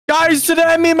Guys,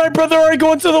 today me and my brother are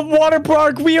going to the water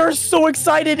park. We are so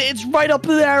excited. It's right up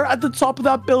there at the top of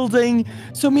that building.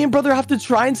 So me and brother have to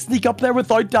try and sneak up there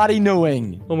without daddy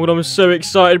knowing. Oh my god, I'm so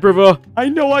excited, brother. I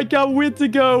know, I can't wait to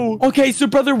go. Okay, so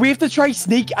brother, we have to try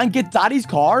sneak and get daddy's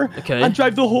car. Okay. And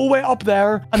drive the whole way up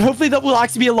there. And hopefully that will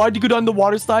actually be allowed to go down the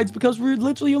water slides because we're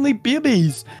literally only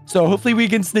babies. So hopefully we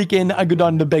can sneak in and go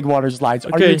down the big water slides.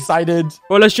 Are you excited?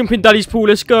 Well, let's jump in daddy's pool.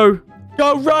 Let's go.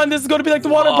 Go, run. This is going to be like the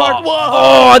water park. Whoa.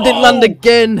 Oh, I didn't land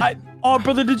again. Oh,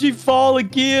 brother, did you fall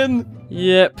again?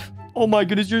 Yep. Oh my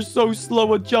goodness, you're so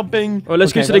slow at jumping. Well,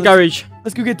 let's go to the garage.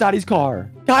 Let's go get daddy's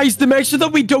car. Guys, to make sure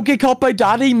that we don't get caught by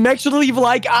daddy, make sure to leave a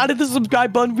like and hit the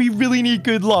subscribe button. We really need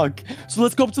good luck. So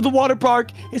let's go up to the water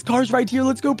park. His car's right here.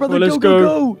 Let's go, brother. Well, let's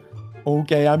go.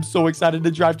 Okay, I'm so excited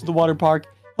to drive to the water park.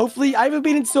 Hopefully, I haven't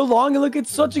been in so long. And look,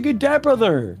 it's such a good day,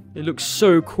 brother. It looks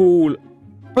so cool.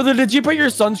 Brother, did you put your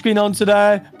sunscreen on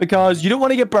today? Because you don't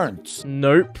want to get burnt.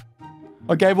 Nope.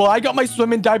 Okay, well, I got my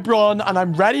swimming diaper on, and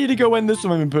I'm ready to go in the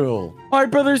swimming pool. All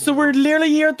right, brother, so we're nearly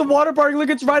here at the water park. Look,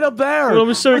 it's right up there. Oh,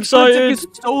 I'm so excited. It's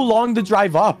so long to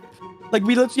drive up. Like,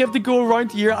 we literally have to go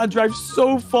around here and drive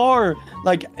so far.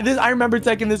 Like, this, I remember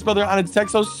taking this, brother, and it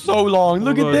takes us so long.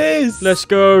 Look at this. Let's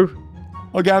go.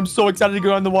 Okay, I'm so excited to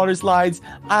go on the water slides,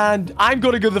 and I'm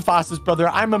going to go the fastest, brother.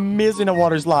 I'm amazing at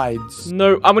water slides.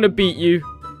 No, I'm going to beat you.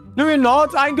 No, you're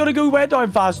not. I'm going to go way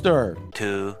down faster.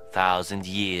 2,000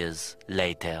 years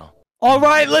later. All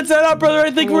right, let's head up, brother. I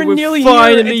think we're nearly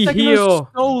finally here. It's taken us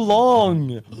so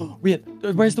long. Wait,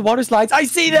 where's the water slides? I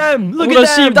see them. Look at them. I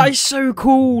see them. That is so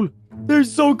cool. They're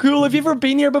so cool. Have you ever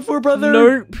been here before, brother?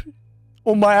 Nope.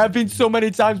 Oh my, I've been so many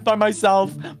times by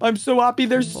myself. I'm so happy.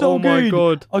 They're so good. Oh my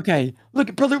god. Okay,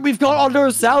 look, brother, we've got all to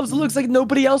ourselves. It looks like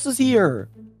nobody else is here.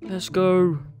 Let's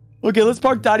go. Okay, let's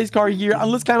park daddy's car here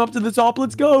and let's climb up to the top.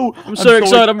 Let's go. I'm so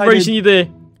excited. I'm racing you there.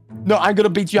 No, I'm going to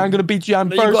beat you. I'm going to beat you. I'm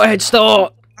first. You got a head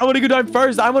start. I want to go down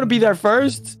first. I want to be there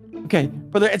first. Okay,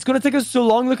 brother, it's going to take us so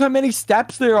long. Look how many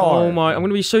steps there are. Oh my, I'm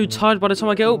going to be so tired by the time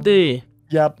I get up there.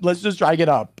 Yep, let's just drag it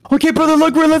up. Okay, brother,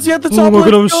 look, we're literally at the top. Oh my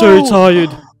god, I'm so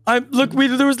tired. Look,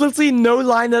 there was literally no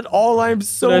line at all. I'm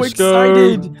so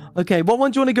excited. Go. Okay, what one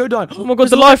do you want to go down? Oh my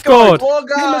god, the lifeguard. Whoa,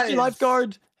 guys. Hey, Mr.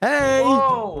 Lifeguard. Hey.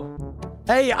 Whoa.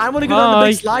 Hey, I want to go down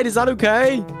the big slide. Is that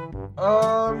okay? You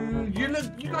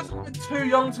guys are too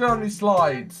young to go on these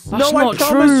slides. That's no, not I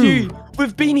promise true. you.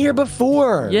 We've been here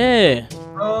before. Yeah.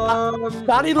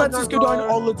 Daddy lets us go down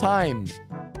all the time.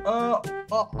 I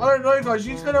don't know, guys.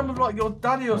 You go down with like your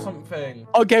daddy or something.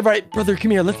 Okay, right, brother,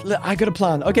 come here. I got a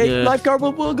plan. Okay, Lifeguard,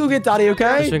 we'll go get daddy. Okay.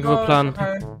 Let's think of a plan.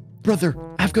 Okay. Brother,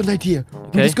 I've got an idea.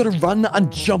 We're just gonna run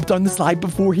and jump down the slide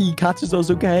before he catches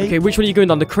us. Okay. Okay, which one are you going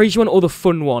down? The crazy one or the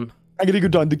fun one? I'm gonna go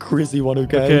down the crazy one.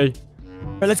 Okay. Okay.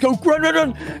 Right, let's go.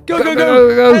 Run. Go.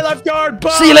 Hey, Lifeguard. Bye.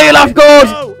 See you later, Lifeguard.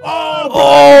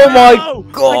 Oh my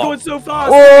god. I'm going so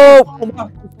fast.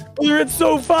 Whoa. You're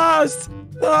so fast.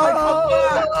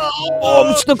 Oh,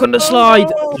 I'm stuck on the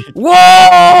slide.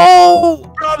 Whoa.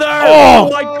 Brother. Oh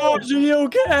my gosh, are you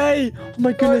okay? Oh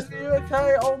my goodness. Are you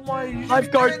okay? Oh my.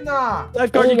 Lifeguard.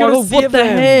 Lifeguard, Oh you my gotta god, save what the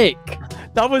him.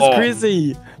 heck? That was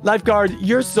crazy. Lifeguard,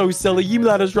 you're so silly. You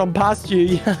let us run past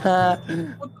you.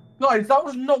 Guys, that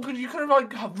was not good. You could have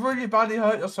like really badly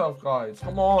hurt yourself, guys.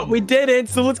 Come on. We did it,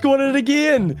 so let's go on it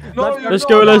again. No, let's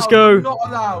go. You're not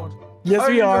allowed. Yes,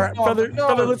 we are. Brother,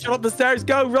 Let's run up the stairs.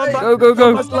 Go, run back.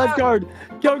 Go. Lifeguard.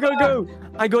 Go.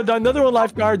 I go down another one,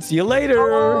 Lifeguard. See you later.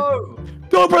 Oh.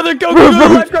 Go, brother. Go.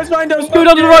 Lifeguard's behind us. Go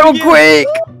down to the right one, quick.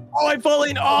 Oh, I'm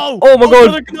falling. Oh my god.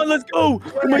 Brother, come on, let's go.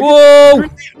 Whoa.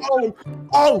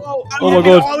 Oh my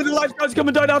god. Oh, the Lifeguard's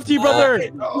coming down after you, brother.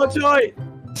 Watch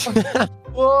out.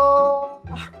 Whoa.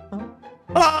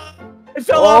 I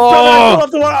fell off, brother. I fell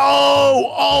off the water.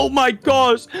 Oh my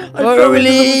gosh. I fell into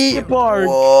the skate park.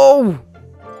 Whoa.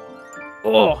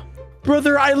 Oh.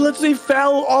 Brother, I literally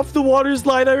fell off the water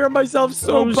slide. I hurt myself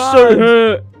so I'm bad. so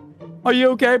hurt. Are you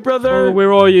okay, brother? Oh,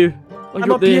 where are you?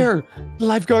 I'm up here. The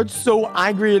Lifeguard's so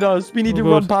angry at us. We need to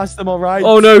run past them, all right?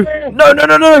 Oh, no. No.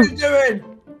 What are you doing?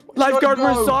 Lifeguard,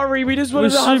 we're sorry. We just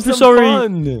wanted to have super some sorry.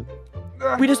 fun.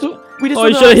 We just you wanted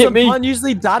to should've have hit some me. fun.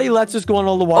 Usually, Daddy lets us go on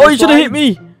all the water Oh, you should have hit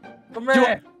slides. me. Come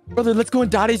here. Brother, let's go in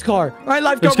Daddy's car. All right,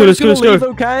 Lifeguard, Let's go, we're just let's gonna go.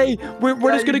 leave, okay?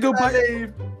 We're just gonna go back.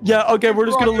 Leave. Yeah, okay, we're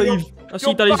just gonna leave. I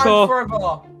see Daddy's car.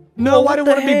 Forever. No, what I don't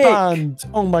the want to be heck? banned.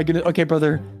 Oh my goodness. Okay,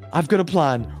 brother, I've got a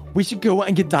plan. We should go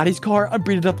and get Daddy's car and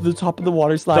bring it up to the top of the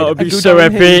water slide. That would be and go so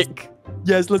down his. epic.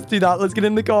 Yes, let's do that. Let's get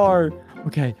in the car.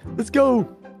 Okay, let's go.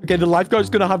 Okay, the Lifeguard's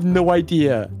gonna have no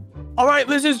idea. All right,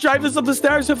 let's just drive this up the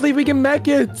stairs. Hopefully we can make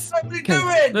it. What are you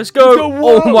doing? Let's go.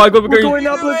 Whoa. Oh my god, We're going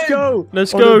up. Let's go.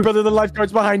 Let's Oh, go. no, brother, the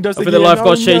lifeguard's behind us. I think the again.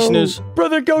 lifeguard's chasing no. us.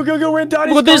 Brother, go. We're in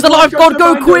Daddy's Oh my god, there's car. the lifeguard.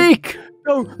 Go behind us. quick.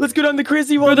 Go. Let's go down the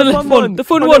crazy one. Go to The fun one. The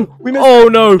fun Oh, one. no, we missed Oh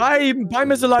it. no. Bye,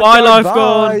 Mr. Lifeguard. Bye, lifeguard.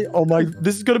 Bye. Oh my,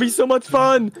 this is gonna be so much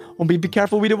fun. Oh, be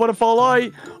careful. We don't want to fall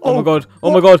out. Oh my god.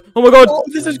 Oh my god. Oh my god. Oh,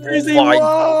 this is crazy. Oh my-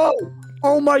 Whoa.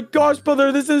 Oh my gosh,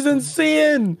 brother, this is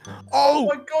insane. Oh Oh,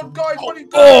 my god, guys, what are you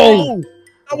doing? Oh.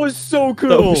 that was so cool.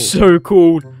 That was so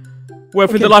cool. Wait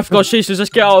for Okay. the lifeguard chasing us.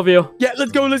 Let's get out of here. Yeah,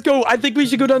 let's go. I think we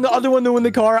should go down the other one though in the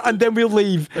car and then we'll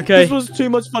leave. Okay. This was too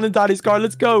much fun in Daddy's car.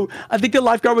 Let's go. I think the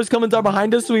lifeguard was coming down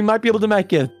behind us, so we might be able to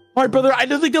make it. All right, brother, I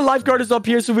don't think the lifeguard is up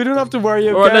here, so we don't have to worry,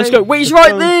 okay? All right, let's go. Wait, he's Let's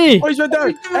right go. there. Oh, he's right there. What are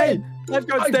you Hey, doing?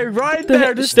 lifeguard, stay right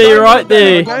there. Just Stay right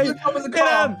there. okay? Get on the Get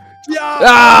car. him. Yeah.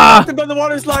 Ah. Knocked him down the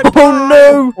water slide. Oh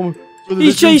no. Oh, brother,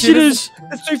 He's this is chasing serious.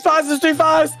 us. It's too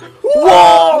fast.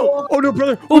 Whoa. Oh no,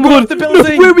 brother. Oh We're my going god. off the No,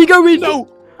 building. where are we going? No.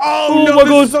 Oh, Oh no, my this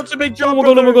god. is such a big Oh jump, my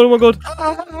god. Oh my god. Oh my god.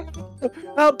 god.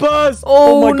 Help us.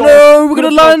 Oh, my god. no. We're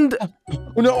gonna land.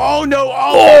 Oh no. Oh no.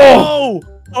 Oh. Oh,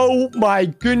 oh my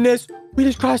goodness. We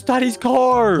just crashed Daddy's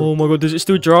car. Oh my god. Does it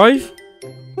still drive?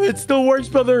 It still works,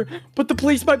 brother. But the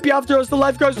police might be after us. The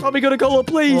lifeguard's probably gonna call the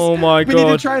police. Oh my We need to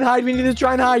god. try and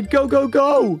hide.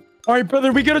 Go. All right,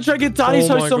 brother. We gotta try to get Daddy's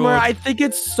Oh house my somewhere. God. I think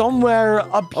it's somewhere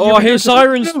up here. Oh, I hear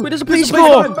sirens. No, Wait, there's a there's police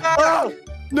car. Oh,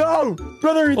 no,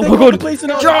 brother. Oh they my called the god. police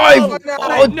and Drive. Oh,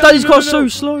 Oh, no, Daddy's no, car's no, so no.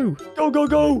 slow.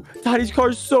 Go. Daddy's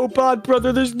car's so bad,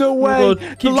 brother. There's no way. Oh my god.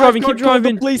 The Keep driving, lifeguard keep called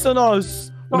driving. The police on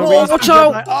us. Oh, he's watch right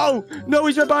out. behind- Oh, no,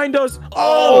 he's right behind us.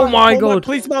 Oh my god.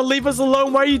 Policeman, leave us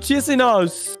alone. Why are you chasing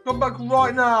us? Come back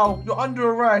right now. You're under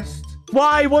arrest.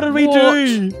 Why? What did we What?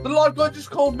 do? The lifeguard just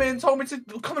called me and told me to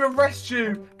come and arrest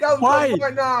you. Get out of the Why? car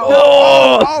right now.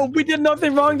 Oh. Oh, we did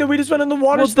nothing wrong. Though we just went on the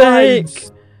water What the heck?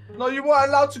 slides. No, you weren't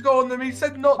allowed to go on them. He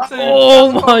said not to. Oh Get out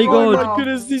of the car my right god. Oh now. my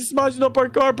goodness, he's smashing up our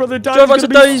car, brother. Drive Daddy's back to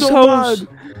gonna be Daddy's so house. bad.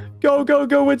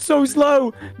 Go. It's so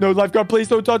slow. No, lifeguard, please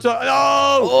don't touch us.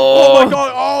 Oh, Oh. my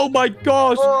god. Oh my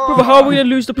gosh. Brother, how are we gonna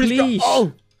lose the He's got- police?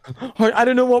 Oh. Alright, I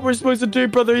don't know what we're supposed to do,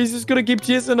 brother. He's just gonna keep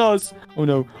chasing us. Oh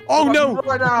no. Oh no.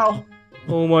 Right now.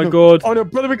 Oh my god. Oh no,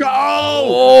 brother, we got. Oh!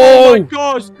 Oh. Oh my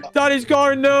gosh! Daddy's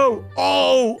car, no!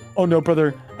 Oh! Oh no,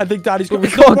 brother. I think Daddy's car. We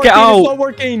It's not can't get working, out. It's not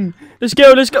working.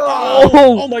 Let's go.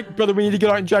 Oh my brother, we need to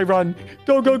get out and try run.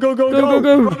 Go. Go. You're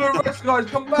under arrest, guys.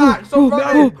 Come back. Stop Oh,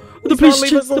 running. The Please don't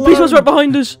leave us police was alone. right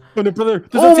behind us. Oh no, brother.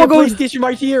 There's Oh a my police God. station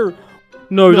right here.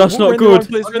 No, that's we're not in the wrong good.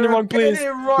 place. We're in the wrong Get in place.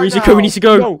 here right We need to now. go. We need to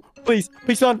go. No, please,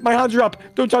 son, my hands are up.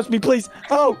 Don't touch me, please.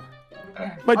 Oh,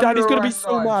 my daddy's gonna be arrest,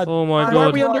 so guys. mad. Oh my Right Why are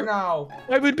god. we under- now.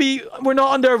 We're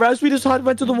not under arrest. We just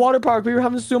went to the water park. We were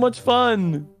having so much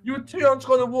fun. You were too young to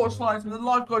go on the water slides, and the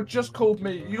lifeguard just called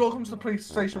me. You gotta come to the police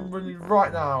station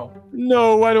right now.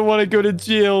 No, I don't want to go to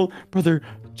jail. Brother,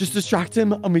 just distract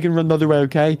him and we can run the other way,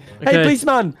 okay? Hey, Okay.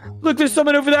 policeman, look, there's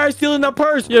someone over there stealing that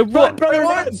purse. Yeah, what? Run, brother,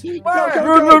 What? run.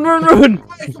 Where? Go. Run.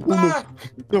 Hey, come back.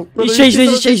 No, brother, He's chasing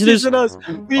us, he's chasing us.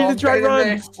 We need Oh, to try get in run.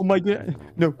 this. Oh my god.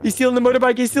 No, he's stealing the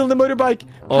motorbike. Hide,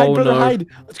 Oh, brother, no. hide.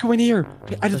 Let's go in here.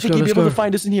 I don't Let's think go, he'd be let's able go. to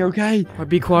find us in here, okay? Right,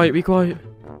 be quiet.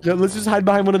 Yeah, let's just hide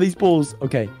behind one of these poles.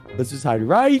 Okay, let's just hide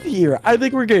right here. I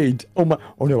think we're good. Oh my.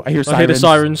 Oh no, I hear sirens. I hear the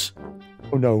sirens.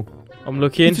 Oh no. I'm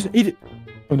looking.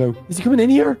 Oh no. Is he coming in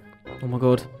here? Oh my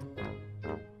god.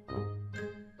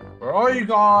 Where are you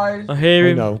guys? I hear Oh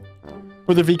him. no.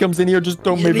 Brother, if he comes in here, just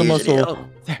don't move the muscle.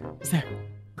 He's there.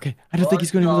 Okay, I don't think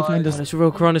he's going to be able to find Oh, us. let's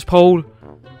walk around this pole.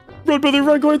 Run, brother,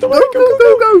 run, go into the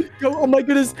way. Go. Oh my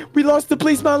goodness, we lost the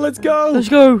policeman. Let's go. Let's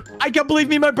go. I can't believe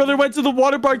me and my brother went to the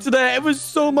water park today. It was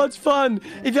so much fun.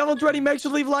 If you haven't already, make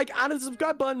sure to leave a like and a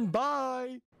subscribe button.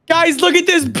 Bye. Guys, look at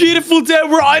this beautiful day.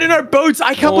 We're out in our boats.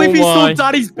 I can't Oh believe we my. stole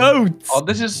Daddy's boat. Oh,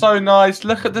 this is so nice.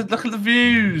 Look at the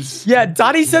views. Yeah,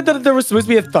 Daddy said that there was supposed to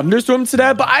be a thunderstorm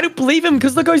today, but I don't believe him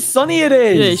because look how sunny it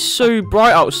is. Yeah, it's so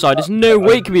bright outside. There's no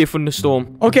way it could be a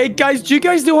thunderstorm. Okay, guys, do you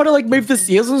guys know how to like move the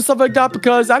sails and stuff like that?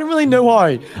 Because I don't really know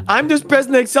how. I'm just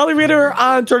pressing the accelerator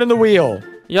and turning the wheel.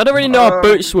 Yeah, I don't really know how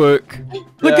boats work. Look,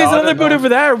 Yeah, there's I another don't boat know. over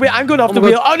there. Wait, I'm going off Oh the my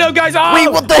wheel. God. Oh no, guys! Oh,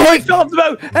 Wait, what the I heck? fell off the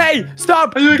boat. Hey,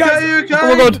 stop! Are you okay? Guys, Are you okay?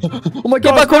 Oh my god. oh my Get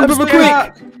God! back on, I'm brother,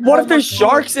 scared. quick. What Oh if there's my God.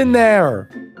 sharks in there?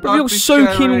 Bro, you're That'd be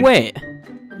soaking scary. wet.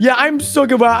 Yeah, I'm so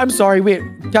good. I'm sorry. Wait,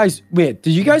 guys, wait.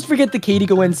 Did you guys forget the key to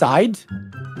go inside?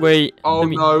 Wait. Oh let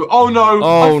me- no! Oh no!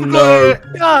 Oh, I forgot no.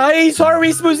 it. Guys, how are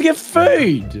we supposed to get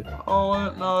food? Oh, I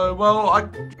don't know. Well, I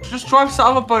just drive to the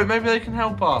other boat. Maybe they can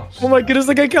help us. Oh my goodness,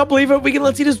 like I can't believe it. We can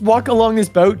literally just walk along this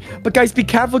boat. But guys, be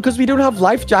careful because we don't have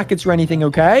life jackets or anything,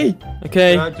 okay?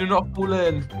 Okay. Do not fall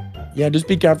in. Yeah, just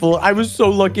be careful. I was so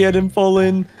lucky I didn't fall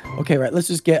in. Okay, right. Let's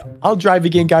just get... I'll drive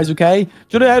again, guys, okay? Do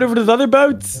you want to head over to the other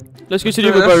boats? Let's go to the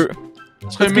other boat.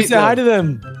 Let's go Let's go meet say hi to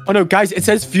them. them. Oh, no, guys. It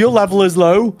says fuel level is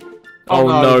low. Oh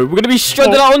no, we're gonna be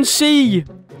stranded out on sea.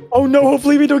 Oh, no.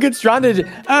 Hopefully we don't get stranded.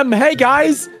 Hey,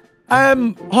 guys.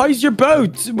 How's your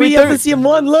boat? We have the same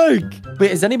one. Look.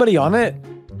 Wait, is anybody on it?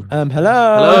 Hello?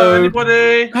 Hello?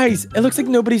 Anybody? Guys, it looks like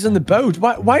nobody's on the boat.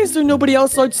 Why is there nobody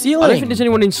else out I don't sailing? think there's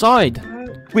anyone inside.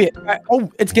 Wait,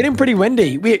 oh, it's getting pretty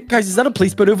windy. Wait, guys, is that a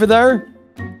police boat over there?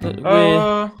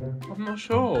 I'm not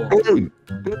sure. Hey,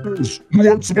 guys, you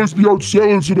aren't supposed to be out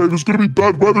sailing today. There's gonna be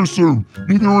bad weather soon. You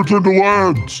need to return to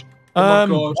land. Oh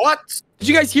my God. What? Did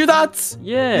you guys hear that?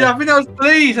 Yeah, I think that was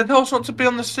police. They told us not to be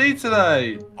on the sea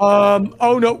today.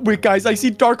 Oh no, wait, guys, I see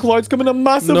dark clouds coming in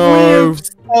massive No.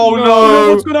 waves. Oh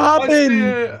No, what's gonna I see happen?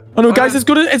 it. Oh no, guys, it's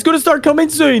gonna start coming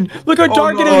soon. Look how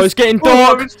dark it is. Oh, it's getting Oh,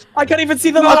 dark. it's- I can't even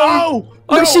see the No. light.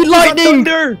 Oh, I see is that lightning.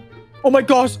 thunder? Oh my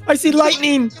gosh, I see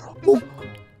lightning. Oh,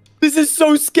 this is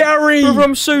so scary. Brother,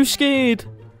 I'm so scared.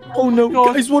 Oh no,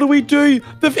 God. guys, what do we do?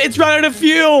 It's running out of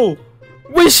fuel.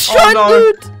 We're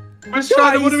stranded. We're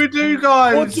stranded. What do we do,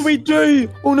 guys? What do we do?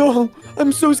 Oh no,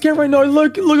 I'm so scared right now.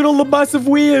 Look at all the massive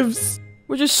waves.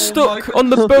 We're just Oh my stuck God. on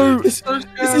the boat. This, So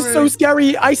this is so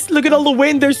scary. Look at all the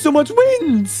wind. There's so much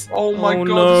wind. Oh my Oh, God,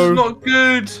 no. this is not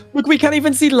good. Look, we can't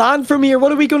even see land from here.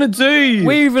 What are we gonna do?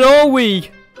 Where even are we?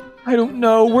 I don't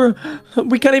know.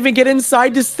 We can't even get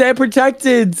inside to stay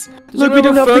protected. Look, we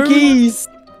anyone don't have have a the phone? keys.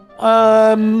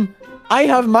 I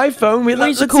have my phone. Wait, We need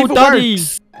let's to see call if it Daddy.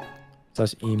 works.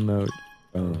 Slash emote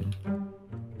phone.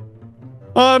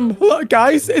 Look,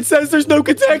 guys, it says there's no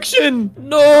connection.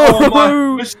 No. Oh my,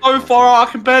 we're so far out.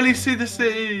 I can barely see the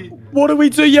city. What do we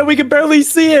do? Yeah, we can barely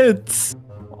see it.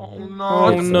 Oh no.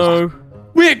 Oh no.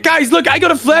 Wait, guys, look, I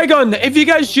got a flare gun. If you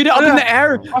guys shoot it up in the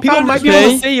air, people found might it. be able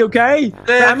to Okay. see, okay?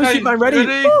 Yeah, I'm gonna okay, shoot mine ready.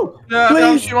 ready? Woo! Yeah,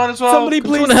 Please, you might as well. somebody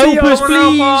please Someone help see us, us.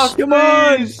 please. Come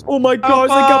on. Please. Oh my gosh,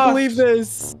 I Help can't us. believe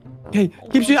this. Okay,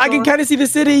 keep my shooting. I can God. kind of see the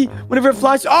city whenever it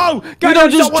flashes. Oh, guys, don't I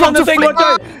just shot one on the jump to thing. flip.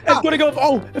 Watch out. It's gonna go.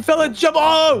 Oh, it fell and jump.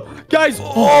 Oh, guys. I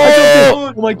Oh.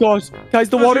 jumped in. Oh my gosh. Guys,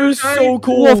 the Is water it is okay? so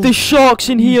cold. What if there's sharks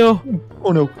in here?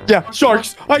 Oh no. Yeah,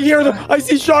 sharks. I hear them. I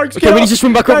see sharks. Okay, Get we up. need to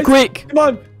swim back up Guys, quick. Come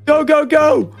on. Go, go,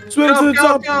 go. Swim to the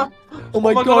top. Oh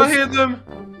my God, I gosh. hear them.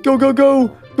 Go, go, go.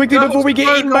 Quickly Go, before we get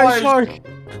go, eaten by a guys. shark.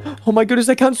 Oh my goodness,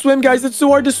 I can't swim, guys. It's so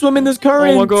hard to swim in this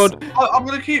current. Oh my god. I'm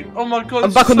gonna keep. Oh my God. I'm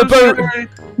this back is on the so boat.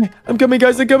 scary. I'm coming,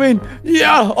 guys. I'm coming.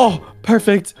 Yeah. Oh,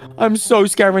 perfect. I'm so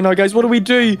scared right now, guys. What do we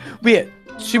do? Wait.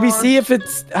 Should we see if it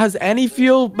has any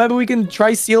fuel? Maybe we can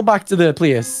try sail back to the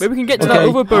place. Maybe we can get to Okay. that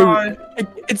other boat. Alright.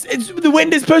 It's the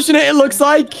wind is pushing it. It looks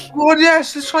like. Come on,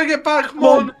 yes. Let's try and get back. Come Come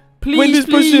on. on. Please, Wind is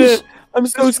pushing please. it. I'm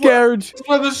so This scared. This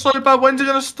weather's so bad. When's it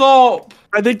gonna stop?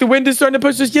 I think the wind is starting to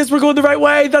push us. Yes, we're going the right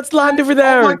way. That's land over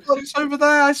there. Oh my God, it's over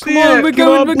there. I see Come on, it. we're Come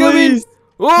going, on, we're going. please.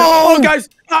 Whoa, Oh, guys.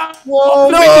 Ah, Whoa,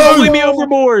 the wind is pulling me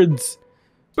overboard.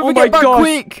 But oh we my get back gosh.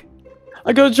 quick.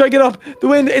 I gotta try to get up. The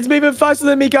wind, it's moving faster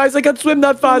than me, guys. I can't swim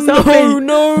that fast. Help No, me.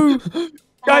 no.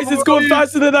 Guys, it's going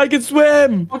faster than I can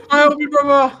swim. Can I help you,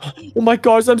 brother? Oh my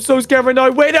gosh, I'm so scared right now.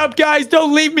 Wait up, guys.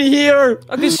 Don't leave me here.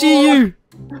 I can see you.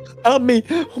 Help me.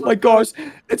 Oh my gosh.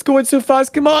 It's going so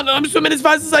fast. Come on. I'm swimming as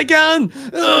fast as I can.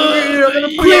 Quick,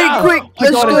 Yeah. quick, I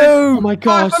let's got it. go. Oh my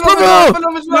gosh. Brother!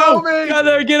 No,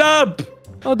 Brother, get up.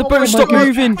 Oh, the Oh boat my stopped God.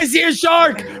 moving. I see a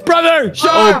shark. Brother, Oh,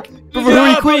 shark. brother, Get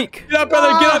hurry up. quick. Get up,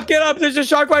 brother. Get up, get up. There's a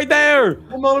shark right there.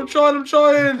 Come on, I'm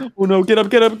trying. Oh no, get up,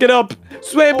 get up, get up.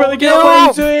 Swim, brother, get get up. What are you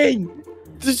up. doing?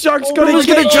 The shark's Oh, gonna Brother's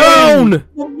get gonna you.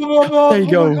 drown. There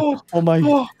you go. Oh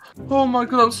my. Oh my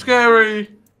God, that's scary.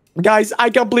 Guys, I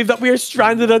can't believe that we are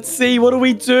stranded at sea. What do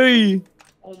we do?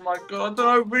 Oh my God, I don't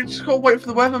know. We just gotta wait for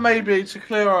the weather maybe to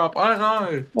clear up. I don't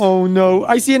know. Oh no.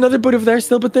 I see another boat over there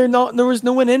still, but there was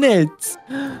no one in it.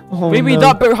 Oh, Maybe no.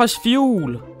 that boat has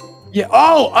fuel. Yeah.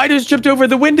 Oh, I just tripped over.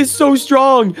 The wind is so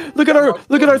strong. Look at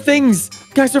our things.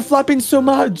 Guys, they're flapping so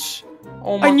much.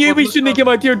 Oh my I knew God, we look shouldn't have up.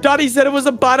 come out here. Daddy said it was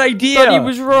a bad idea. Daddy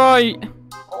was right.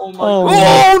 Oh my Oh,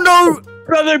 God. Oh no!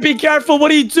 Brother, be careful.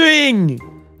 What are you doing?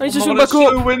 I need to Oh swim my God, back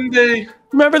it's so up. windy.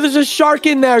 Remember, there's a shark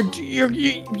in there. You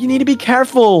need to be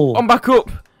careful. I'm back up.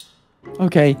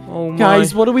 Okay. Oh my.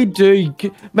 Guys, what do we do?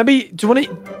 Maybe, one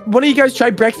of you guys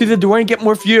try break through the door and get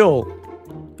more fuel?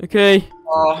 Okay.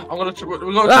 I'm gonna.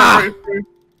 We gotta Ah. try break through.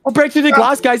 Or break through the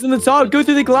glass, guys, on the top. Go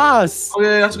through the glass. Oh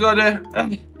yeah, that's a good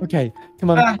idea. Okay,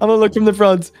 come on. I'm gonna look from the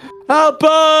front. Help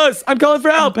us! I'm calling for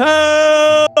help!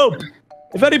 Help!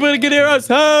 If anybody can hear us,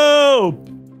 help!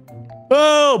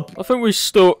 Help! I think we're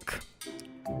stuck.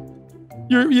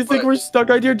 You think we're stuck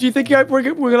right here? Do you think we're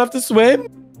gonna have to swim?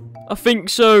 I think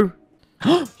so.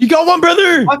 You got one,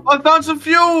 brother. I found some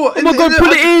fuel. Oh my God,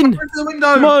 put it in. The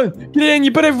window. Come on, get in.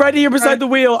 You put it right here beside the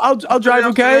wheel. I'll drive,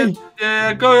 okay?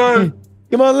 Yeah, go.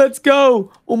 Come on, let's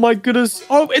go. Oh my goodness.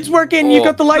 Oh, it's working. You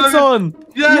got the lights on.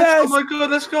 Yes. Oh my God,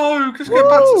 let's go. Let's get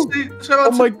back to sleep.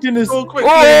 Oh my goodness. Quickly. I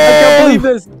can't believe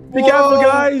this. Be careful,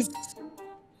 guys.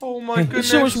 Oh my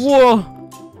goodness. There's so much water.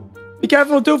 Be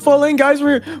careful, don't fall in, guys.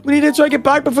 We need to try to get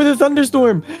back before the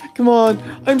thunderstorm. Come on.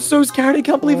 I'm so scared. I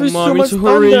can't believe there's so much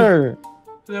thunder.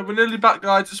 Yeah, we're nearly back,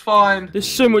 guys. It's fine. There's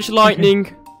so much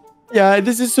lightning. Yeah,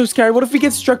 this is so scary. What if we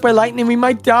get struck by lightning? We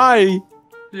might die.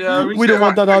 Yeah, we don't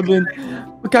want that to happen.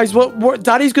 But guys, what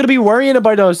Daddy's going to be worrying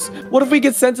about us. What if we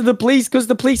get sent to the police because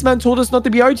the policeman told us not to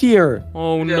be out here?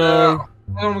 Oh, no.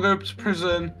 I don't want to go to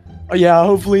prison. Oh, yeah,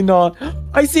 hopefully not.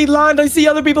 I see land. I see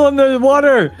other people in the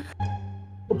water.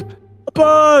 A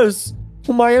bus.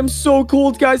 Oh, my, I'm so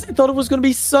cold, guys. I thought it was going to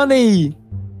be sunny.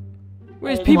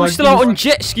 Where's people still out on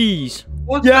jet skis?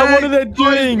 What are they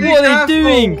doing? What are they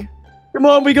doing? Come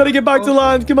on, we got to get back to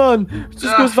land. Come on.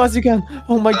 Just go as fast as you can.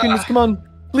 Oh, my goodness. Come on.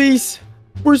 Please.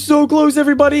 We're so close,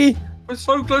 everybody. We're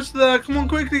so close to there. Come on,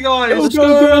 quickly, guys. Let's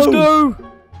go.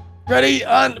 Ready?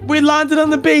 And we landed on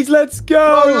the beach. Let's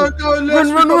go.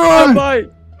 Run. Bye.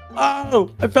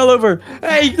 Oh, I fell over.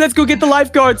 Hey, let's go get the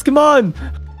lifeguards. Come on.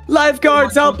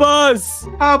 Lifeguards, help us.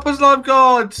 Help us,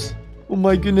 lifeguards. Oh,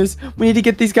 my goodness. We need to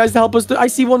get these guys to help us. I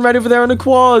see one right over there on the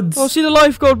quads. Oh, see the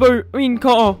lifeguard boat.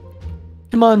 Car.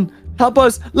 Come on. Help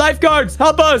us. Lifeguards,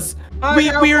 help us.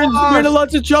 We're in a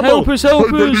lot of trouble. Help us. Hey,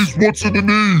 ladies, what's in the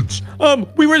needs?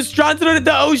 We were stranded out at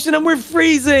the ocean and we're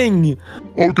freezing.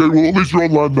 Okay, well, at least you're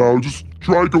on land now. Just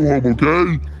try to go home,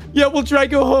 okay? Yeah, we'll try to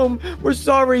go home. We're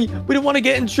sorry. We don't want to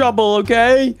get in trouble,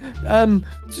 okay?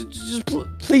 Just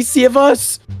please save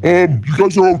us. You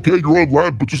guys are okay. You're on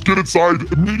land, but just get inside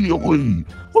immediately.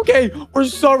 Okay, we're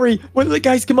sorry. Well,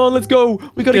 guys, come on, let's go.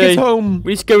 We gotta get home.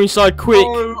 We need to go inside quick.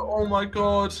 Oh my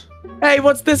God. Hey,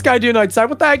 what's this guy doing outside?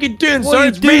 What the heck are you doing, What sir? are you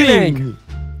It's raining. doing?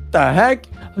 The heck?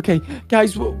 Okay,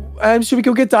 guys, should we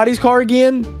go get Daddy's car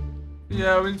again?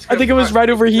 Yeah, we need to I think it was right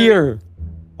over here.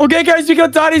 Okay, guys, we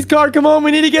got Daddy's car. Come on,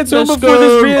 we need to get home Let's before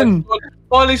go. this rain.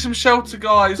 Finally, some shelter,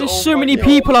 guys. There's so many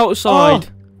people outside.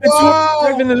 It's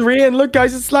driving in the rain. Look,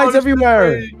 guys, it slides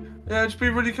everywhere. Yeah, just be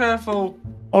really careful.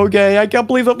 Okay, I can't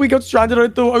believe that we got stranded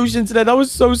out the ocean today. That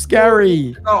was so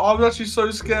scary. Oh, I'm actually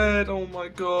so scared. Oh my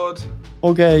God.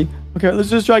 Okay, let's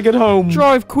just try to get home.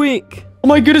 Drive quick. Oh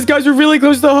my goodness, guys, we're really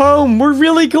close to home. We're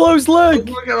really close, look.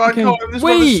 Look at my car. This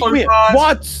Wait, one is so bad.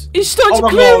 What? It's starting Oh to my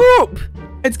clear God. up.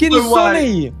 It's getting No way.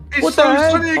 sunny. It's What so the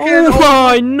heck? sunny again. Oh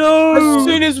my As no.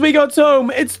 soon as we got home,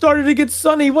 it started to get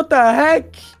sunny. What the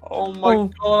heck? Oh my God.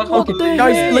 I can't What the believe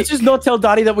Guys, heck? let's just not tell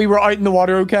Daddy that we were out in the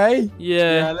water, okay?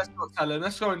 Yeah, Yeah. let's not tell him.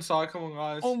 Let's go inside. Come on,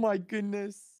 guys. Oh my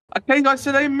goodness. Okay, guys,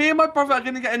 today me and my brother are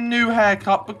going to get a new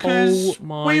haircut because Oh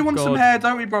my we want some God. hair,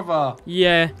 don't we, brother?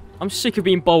 Yeah. I'm sick of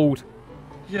being bald.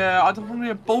 Yeah, I don't want to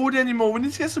be a baldy anymore. We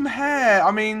need to get some hair.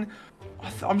 I mean,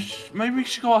 maybe we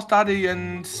should go ask Daddy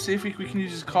and see if we can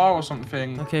use his car or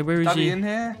something. Okay, where is Daddy he? in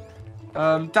here?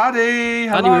 Daddy,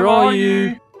 hello, where are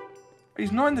you?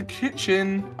 He's not in the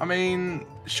kitchen. I mean,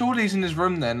 surely he's in his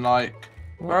room then. Like,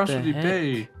 where else the would he heck?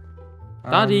 be?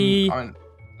 Daddy. I mean,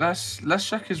 let's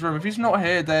check his room. If he's not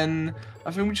here, then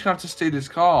I think we just have to steal his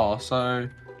car. So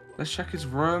let's check his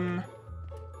room.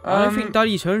 I don't think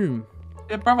Daddy's home.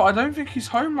 Yeah, brother, I don't think he's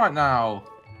home right now.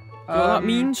 You know what that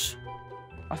means?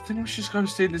 I think we should just go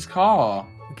steal his car.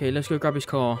 Okay, let's go grab his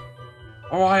car.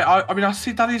 Alright, I mean, I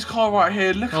see Daddy's car right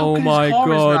here. Look how Oh good my his car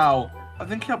God. is now. I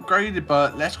think he upgraded,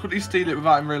 but let's quickly steal it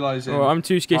without him realising. Alright, I'm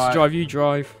too scared Right. to drive. You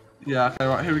drive. Yeah, okay,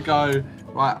 right, here we go.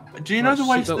 Right, do you know Right, the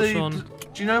way to seatbelts on.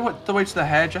 do you know what the way to the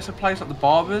hairdresser place, like the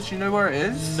barbers? Do you know where it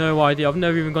is? No idea. I've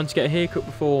never even gone to get a haircut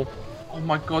before. Oh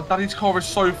my God, Daddy's car is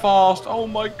so fast. Oh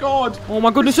my God. Oh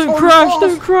my goodness, It's don't so crash, fast.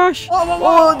 don't crash.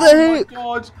 Oh, the heck? my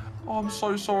God. Oh, I'm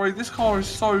so sorry. This car is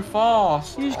so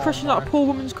fast. He's Oh crashing my- that poor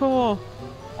woman's car.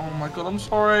 Oh my God, I'm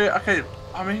sorry. Okay,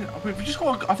 I mean, we just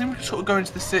got. I think we just got to go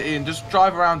into the city and just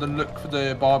drive around and look for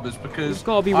the barbers because There's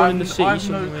gotta be one in the city I have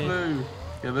no somewhere. clue.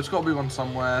 Yeah, there's got to be one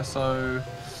somewhere. So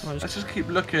Right, let's just keep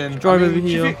looking. drive I mean, over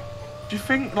here. Do you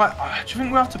think we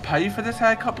have to pay for this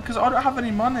haircut because I don't have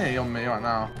any money on me right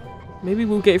now? Maybe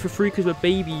we'll get it for free because we're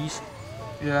babies.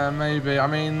 Yeah, maybe. I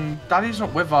mean, Daddy's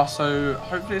not with us, so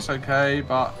hopefully it's okay.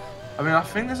 But I mean, I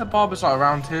think there's a barber's like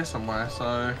around here somewhere.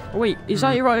 So Oh wait, is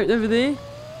that it right over there?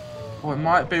 oh, it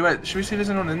might be. Wait, should we see if there's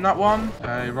anyone in that one?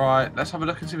 Okay, right. Let's have a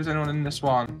look and see if there's anyone in this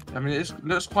one. I mean, it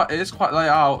is quite late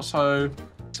out, so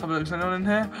let's have a look. Is there anyone in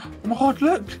here? Oh my God,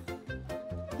 look!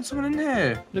 There's someone in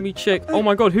here. Let me check. Oh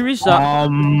my god, who is that?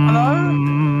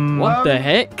 Hello? What the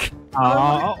heck?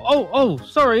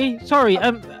 Sorry.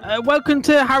 Welcome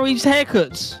to Harry's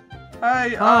Haircuts.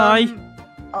 Hey, Hi.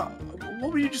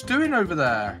 What were you just doing over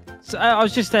there? So, I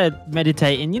was just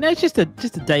meditating. You know, it's just a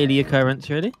daily occurrence,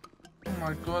 really. Oh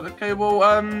my god. Okay, well,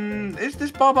 is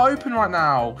this barber open right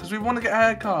now? Because we want to get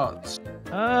haircuts.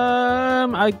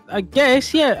 I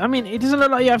guess, yeah. I mean, it doesn't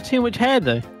look like you have too much hair,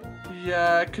 though.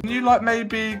 Yeah, can you like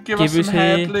maybe give us some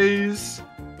hair, please?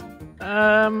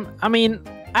 I mean,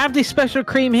 I have this special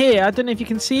cream here. I don't know if you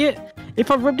can see it.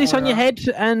 If I rub this on your head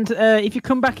and if you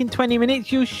come back in 20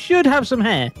 minutes, you should have some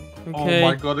hair. Okay. Oh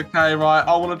my god, okay, right.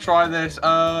 I want to try this.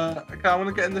 Okay, I want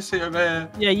to get in the seat over here.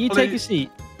 Yeah, you take a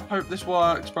seat. Hope this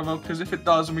works, brother, because if it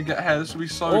does and we get hair, this will be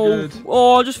so good.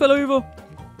 Oh, I just fell over.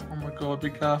 Oh my god,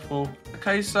 be careful.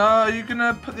 Okay, sir, are you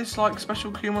gonna put this like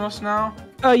special cream on us now?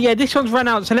 Oh yeah, this one's run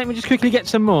out, so let me just quickly get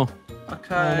some more.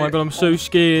 Okay. Oh my god, I'm so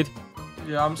scared.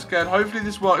 Yeah, I'm scared. Hopefully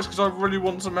this works because I really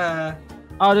want some hair.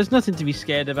 Oh, there's nothing to be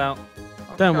scared about.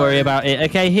 Okay. Don't worry about it.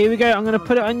 Okay, here we go. I'm gonna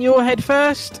put it on your head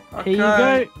first. Okay. Here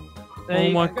you go. Oh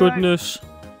my goodness.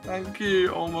 Thank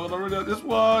you. Oh my god, I really hope this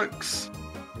works.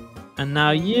 And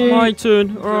now you. My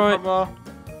turn. Alright.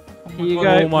 Here you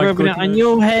go. Rubbing it on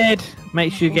your head.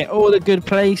 Make sure you get all the good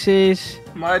places.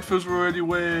 My head feels really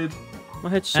weird. My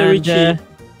head's so itchy.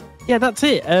 Yeah, that's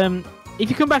it. If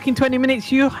you come back in 20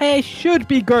 minutes, your hair should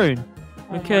be grown.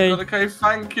 Okay. Oh my god, okay,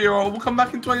 thank you. We'll come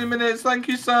back in 20 minutes. Thank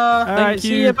you, sir. Alright,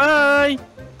 see you. Bye.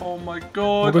 Oh my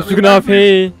god. We're gonna have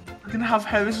hair. We're gonna have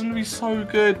hair. This is gonna be so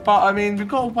good. But I mean, we've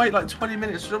got to wait like 20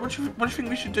 minutes. What do you think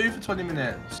we should do for 20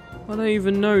 minutes? I don't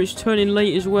even know. It's turning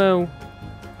late as well.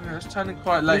 Yeah, it's turning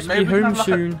quite late. Maybe we can have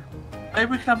soon.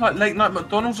 Maybe we can have like late night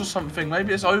McDonald's or something.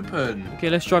 Maybe it's open. Okay,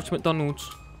 let's drive to McDonald's.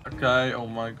 Okay. Oh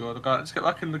my god. Okay, let's get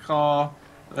back in the car.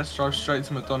 Let's drive straight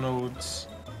to McDonald's.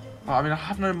 I mean, I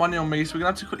have no money on me, so we're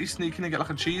gonna have to quickly sneak in and get like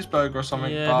a cheeseburger or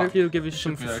something. Yeah, hopefully they'll give us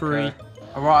some for free.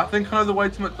 Alright, I think I know the way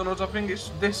to McDonald's. I think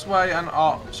it's this way and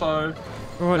up, so...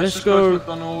 Alright, let's go go. to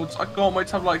McDonald's. I can't wait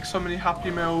to have like so many Happy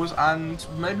Meals and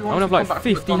maybe I want to have like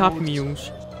 50 Happy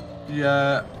Meals.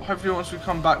 Yeah, hopefully once we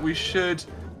come back we should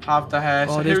have the hair.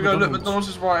 So here we go, look, McDonald's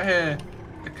is right here.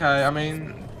 Okay, I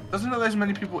mean, doesn't look like there's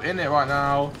many people in it right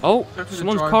now. Oh,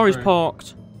 someone's car is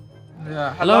parked.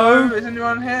 Yeah, hello? Is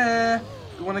anyone here?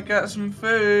 We want to get some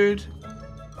food.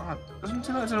 Oh, doesn't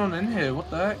seem like there's anyone in here,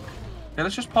 what the heck? Yeah,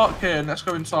 let's just park here and let's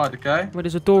go inside, okay? Wait,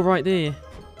 there's a door right there.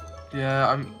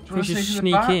 Yeah, We should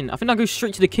sneak in. I think I'll go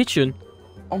straight to the kitchen.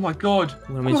 Oh my god.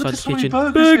 When I'm inside the kitchen.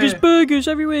 Burgers, burgers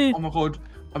everywhere. Oh my god.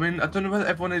 I mean, I don't know where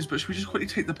everyone is, but should we just quickly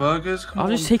take the burgers? I've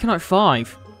just taken like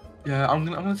 5. Yeah, I'm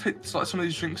gonna take like, some of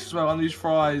these drinks as well and these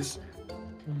fries.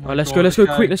 Alright, let's go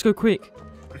quick, let's go quick.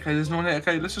 Okay, there's no one here.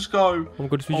 Okay, let's just go. Oh my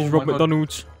god, we just robbed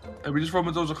McDonald's. Yeah, we just robbed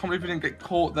McDonald's. I can't believe we didn't get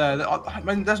caught there. I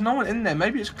mean, there's no one in there.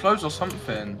 Maybe it's closed or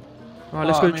something. Alright,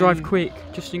 let's go drive quick,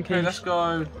 just in case. Okay, let's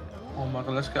go. Oh my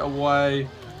god, let's get away.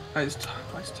 Okay, it's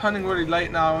turning really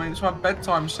late now. I mean, it's my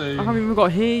bedtime soon. I haven't even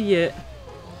got hair yet.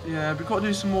 Yeah, we've got to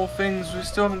do some more things. We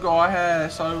still haven't got our hair,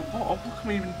 so what can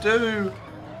we even do?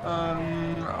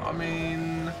 I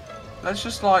mean, let's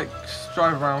just like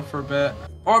drive around for a bit.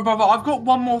 Alright, brother, I've got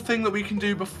one more thing that we can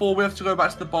do before we have to go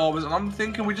back to the barbers, and I'm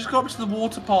thinking we just go up to the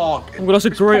water park. Oh, well, that's a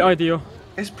great idea.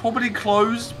 It's probably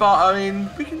closed, but I mean,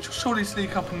 we can just surely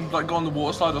sneak up and like go on the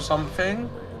water slide or something.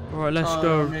 Alright, let's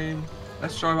go. I mean,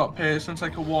 let's drive up here. It's gonna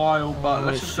take a while, but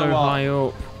let's just go up. High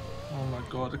up. Oh my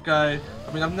god, okay.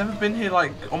 I mean, I've never been here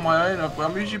like on my own.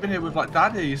 I've usually been here with like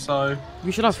Daddy, so...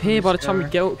 We should have hair by the time we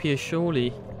get up here,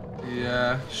 surely.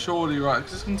 Yeah, surely, right,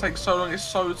 because it's gonna take so long. It's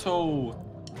so tall.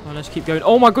 Oh, let's keep going.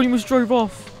 Oh my god, you almost drove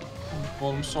off. Oh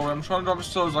god, I'm sorry. I'm trying to drive as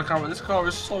slow as I can, but this car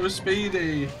is so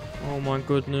speedy. Oh my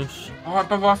goodness. Alright,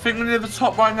 brother, I think we're near the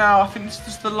top right now. I think this is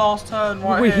just the last turn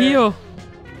right We're here.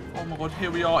 Oh my god,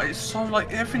 here we are. It's so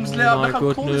like, everything's lit up. Look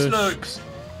how cool this looks.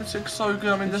 This looks so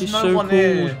good. I mean, there's no one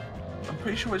here. I'm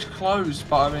pretty sure it's closed,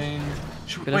 but I mean...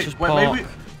 Wait, maybe...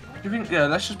 You think, yeah,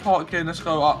 let's just park here and let's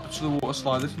go up to the water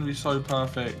slide. This is going to be so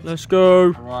perfect. Let's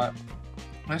go. Alright.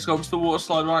 Let's go up to the water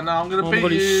slide right now. I'm going to beat you. Oh my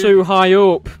god, it's so high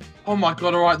up. Oh my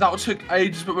god, alright. That took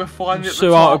ages, but we're finally at the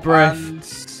top. So out of breath.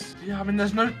 And, yeah, I mean,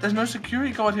 there's no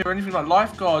security guard here or anything like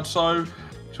lifeguard, so... Do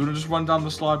you want to just run down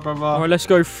the slide, brother? Alright, let's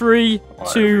go. 3,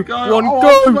 2, 1, go!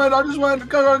 I just went.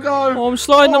 Go. Oh, I'm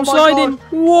sliding, I'm sliding. God.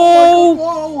 Whoa!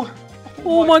 Whoa!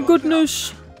 Oh my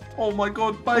goodness. Oh my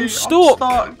god, babe, I'm stuck.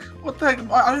 What the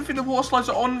heck? I don't think the water slides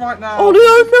are on right now. Oh no!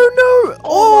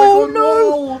 Oh my god,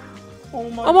 no! Oh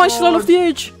my god. I might slide off the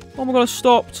edge. Oh my god, I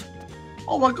stopped.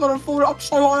 Oh my god, I'm falling up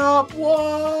so high up.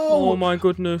 Whoa! Oh my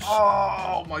goodness.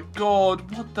 Oh my god,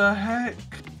 what the heck?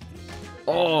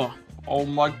 Oh. Oh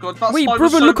my god, that's Wait,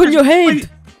 brother, look on your head. Wait.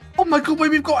 Oh my god, wait,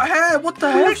 we've got hair. What the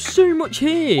We heck? have so much Oh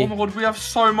here. my god, we have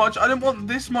so much. I didn't want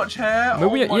this much hair.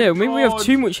 Maybe, maybe we have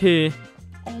too much here.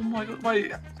 Oh my god,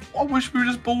 wait. I wish we were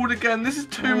just bald again. This is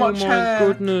too much hair. Oh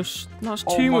my goodness. That's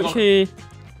Oh too my much God. here.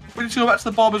 We need to go back to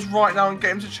the barbers right now and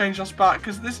get him to change us back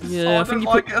because this is Yeah, I I think don't you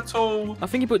like put- it at all. I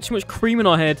think you put too much cream in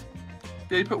our head.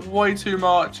 Yeah, you put way too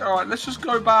much. Alright, let's just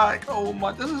go back. Oh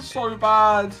my, this is so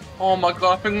bad. Oh my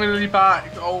god, I think we're nearly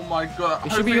back. Oh my god.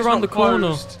 It should be Hopefully it's around not the corner.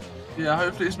 closed. Yeah,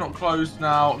 hopefully it's not closed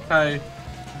now. Okay.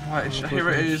 Right, Oh, here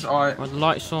it goodness. is. Alright. Right, the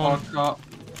lights on. Hard cut.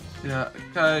 Yeah,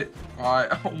 okay. Alright.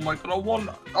 Oh my god,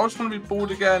 I just want to be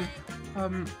bald again.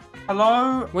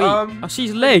 Hello? Wait, I see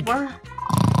his leg. where-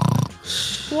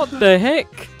 What the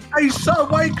heck? Hey, sir,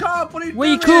 wake up! What are you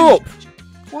Wake doing? up!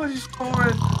 What is he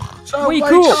snoring? Sir, Wake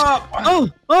wake up! up!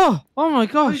 Oh my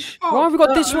gosh. Why have we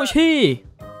got this much here?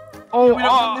 Oh, We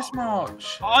don't want this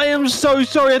much. I am so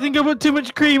sorry. I think I put too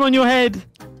much cream on your head.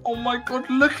 Oh my god,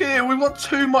 look at it. We've got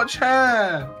too much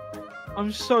hair.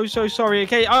 I'm so sorry.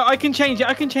 Okay, I can change it.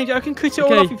 I can cut it all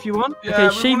Okay. off if you want. Yeah,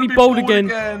 we shave wanna me be bald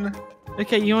again.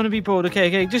 Okay, you want to be bald?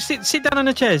 Okay. Just sit down on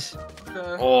the chairs.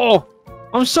 Okay. Oh!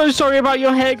 I'm so sorry about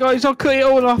your hair, guys. I'll cut it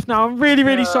all off now. I'm really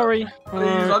Yeah. sorry. Please,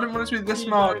 I didn't want it to be this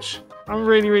much. I'm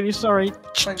really sorry.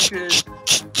 Thank you.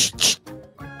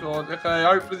 God, okay,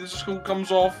 hopefully this school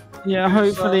comes off. Yeah,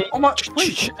 hopefully. Oh my,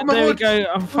 wait, oh my There we god. go.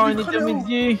 I'm finally cut done it with off.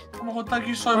 you. Oh my god, thank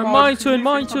you so Right, much. my Can turn, you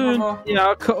my fix turn. brother? Yeah,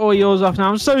 I'll cut all yours off now.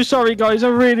 I'm so sorry, guys. I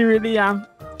really am.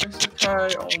 It's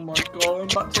okay. Oh my god, I'm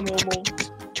back to normal.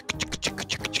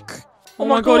 Oh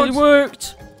my god, it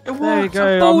worked! It There we worked.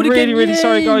 go. I'm bald again, really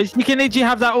sorry, yay. guys. You can literally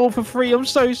have that all for free. I'm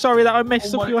so sorry that I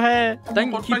messed Oh up my- your hair. Oh my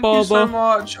Thank god, you, thank you so Barber.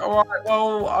 much. Alright,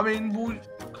 well, I mean, we'll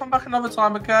come back another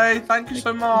time, okay? Thank you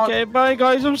so much. Okay, bye,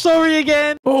 guys. I'm sorry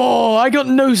again. Oh, I got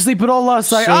no sleep at all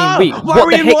last night. Same. Ah, Wait, why what are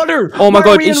we the in heck? water? Oh my Why are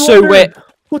god, we in it's so water? wet.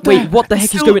 What the Wait, what the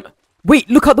heck is Still- going on? Wait,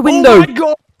 look out the window! Oh my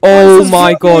god. Oh This is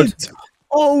my god. flooded.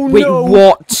 Oh Wait, no.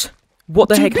 what? What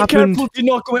the Dude, heck be happened? Careful, do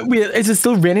not go in. Wait, is it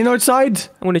still raining outside?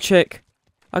 I'm gonna check.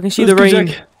 I can see Let's the go rain.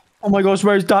 check. Oh my gosh,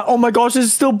 where's that? Oh my gosh,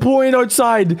 it's still pouring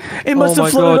outside. It must Oh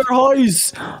have my flooded God. our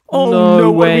house. Oh No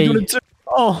no, what are way. we gonna do?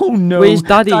 Oh no. Where's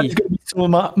Daddy? Daddy's gonna be so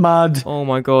mad. Oh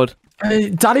my god.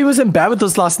 Daddy was in bed with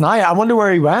us last night. I wonder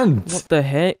where he went. What the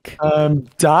heck?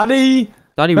 Daddy?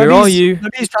 Daddy, Maybe where are he's- you?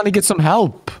 Maybe he's trying to get some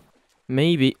help.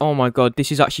 Maybe. Oh my god,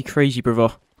 this is actually crazy,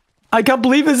 brother. I can't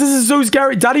believe this. This is so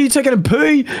scary. Daddy, you taking a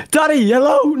poo? Daddy,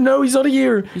 hello? No, he's not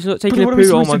here. He's not But taking a what are we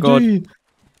poo. Oh supposed my to god. do?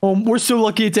 We're so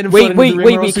lucky it didn't Wait, flood wait, into the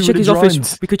wait. rain, or We else could we check his would've office.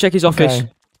 drowned. We could check his office.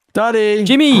 Okay. Daddy.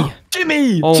 Jimmy!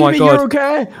 Jimmy! Oh my Jimmy, God. you're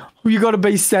okay? Oh, you gotta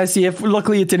be safe.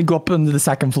 Luckily, it didn't go up onto the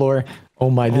second floor. Oh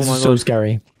my, this my is so God.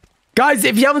 scary. Guys,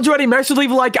 if you haven't already, make sure to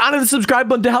leave a like and the subscribe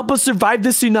button to help us survive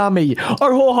this tsunami.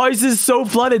 Our whole house is so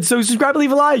flooded, so subscribe and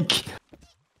leave a like.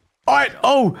 Alright,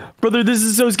 oh, brother, this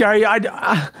is so scary. I'm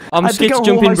I scared think to our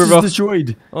jump whole in, house is brother.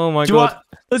 destroyed. Oh my Do you god. want?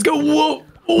 Let's go. Whoa.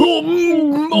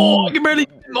 Oh, I can barely.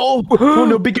 Oh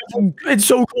no, be careful. It's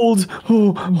so cold.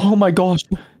 Oh my gosh.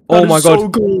 Oh That my is God. so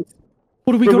cold.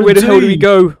 What are we Brother, going where to the do? hell do we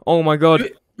go? Oh my god.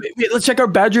 Wait, let's check our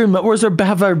bedroom.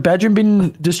 Have our bedroom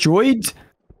been destroyed?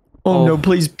 Oh, no,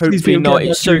 please be Hopefully okay. not.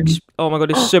 It's so. Oh my god,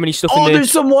 there's so many stuff in Oh, there.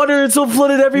 there's some water. It's all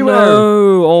flooded everywhere.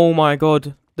 No. Oh my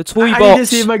god. The toy I need to box.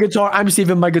 save my guitar. I'm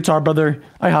saving my guitar, brother.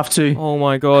 I have to. Oh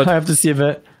my god. I have to save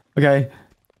it. Okay.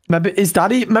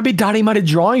 Maybe Daddy might have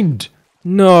drowned.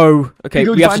 No. Okay,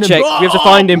 Go we have find to him. check. We have to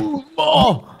find him.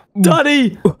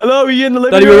 Daddy! Hello, are you in the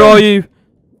living Daddy, room? where are you?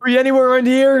 Are you anywhere around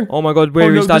here? Oh my god, where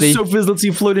oh, is no, Daddy? The sofas, let's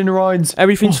see, floating around.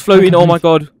 Everything's Oh, floating. I Oh can't my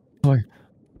god. breathe.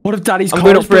 What if Daddy's I'm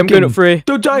car going is up for him. I'm going broken? up for it.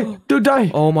 Don't die! Don't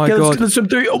die! Oh my Okay, god. Let's swim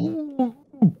through.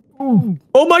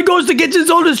 Oh my gosh, the kitchen's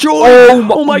all destroyed!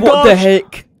 Oh my my What the gosh!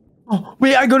 heck? Oh,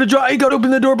 wait, I gotta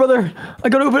open the door, brother. I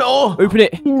gotta open it. Oh! Open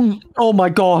it. Oh my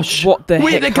gosh. What the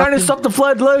Wait, heck they kind happened? of stopped the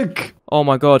flood, look! Oh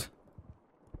my god.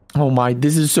 Oh my,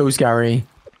 this is so scary.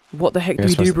 What the heck do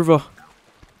Yes, we do, brother?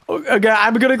 Okay,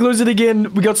 I'm gonna close it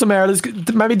again. We got some air.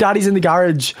 Maybe Daddy's in the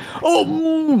garage.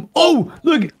 Oh,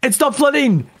 look, it stopped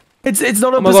flooding. It's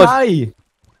not up my as God. high.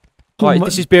 Right, my-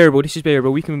 this is bearable. This is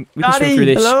bearable. We can swim Daddy, through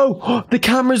this. hello. The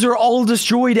cameras are all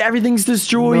destroyed. Everything's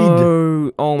destroyed.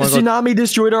 No. Oh my The god. tsunami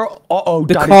destroyed our.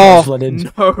 The Daddy's car. car's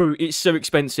flooded. No, it's so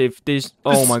expensive. There's.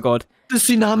 Oh my god. The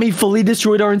tsunami fully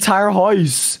destroyed our entire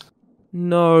house.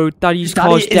 No, Daddy's Is Daddy-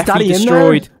 car's is definitely Daddy in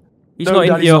there? destroyed. He's No, not in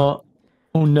Daddy's here. not.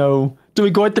 Oh no. Do we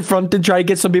go at the front and try to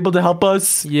get some people to help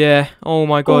us? Yeah. Oh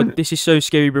my god. Oh. This is so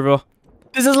scary, brother.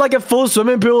 This is like a full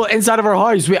swimming pool inside of our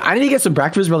house. Wait, I need to get some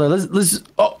breakfast, brother. Let's.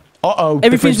 Uh-oh. the fridge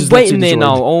Everything's is wet literally in there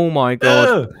destroyed. now. Oh my god.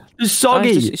 Ugh, it's soggy.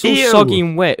 It's all Ew. soggy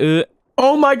and wet.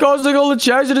 Oh my gosh, look at all the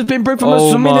chairs that has been broke from us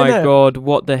Oh swimming in my it. god.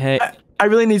 What the heck? I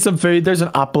really need some food. There's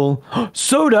an apple.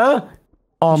 Soda?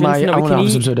 Oh Is there my, anything that I we want to can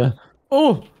have some eat? soda.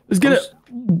 Oh, let's get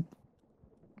it.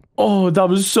 Oh, that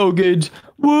was so good.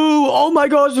 Woo! Oh my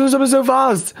gosh, this was so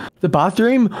fast. The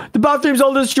bathroom? The bathroom's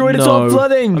all destroyed. It's all No.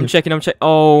 flooding. I'm checking.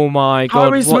 Oh my How god.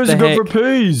 are we What supposed the to go heck? for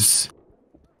poos?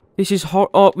 This is hot.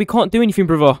 Oh, we can't do anything,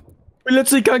 brother. We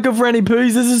literally can't go for any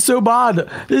poos. This is so bad.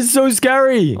 This is so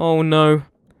scary. Oh no.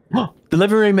 The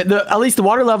living room, at least the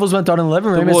water levels went down in the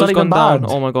living The room. It's not water's even gone bad.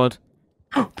 down. Oh my god.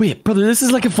 Wait, brother, this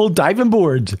is like a full diving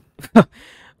board.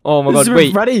 Oh my This god. is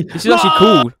Wait. ready. This is actually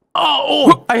cool.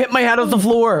 Oh, I hit my head off the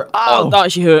floor. Ow. Oh, that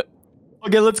actually hurt.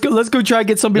 Okay, let's go try and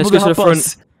get some people Let's to go to help the front.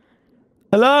 us.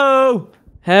 Hello?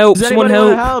 Help! Does Someone anyone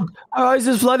want to help! help? Our house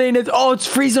is flooding. It's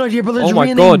freezing out here, brother. It's Oh my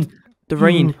raining. god. The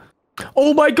rain.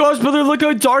 Oh my gosh, brother, look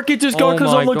how dark it just got Oh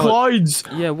because my of the God. clouds.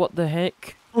 Yeah. What the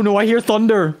heck? Oh no, I hear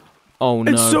thunder. Oh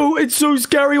no. It's so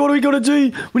scary. What are we gonna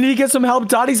do? We need to get some help.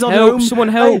 Daddy's not Help, home. someone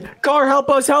help. Hey, car, help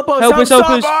us, help us. Help us, help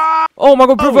stop. us. Ah! Oh my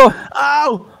god, brother!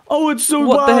 Ow! Oh, it's so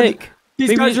What bad. the heck?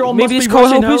 These guys are all maybe must this be car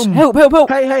rushing help us. home. Help!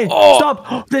 Hey, Oh.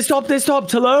 stop! They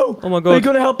stopped. Hello? Oh my Are God. you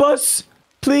gonna help us?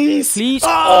 Please? Please.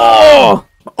 Oh!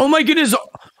 Oh my goodness!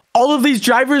 All of these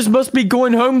drivers must be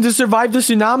going home to survive the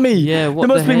tsunami. Yeah, what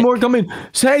There must the be heck? more coming.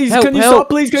 Hey, Help, can you help. stop,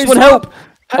 please? Can you Someone stop? help.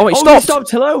 Oh, it you stopped.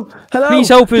 stopped. Hello? Please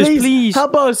help us, please.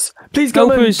 Help us. Please come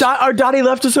Help in. us. Our daddy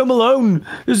left us home alone.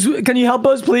 Can you help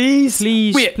us, please?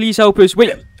 Please, Wait. please help us.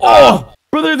 Wait. Oh!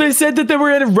 Brother, they said that they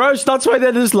were in a rush. That's why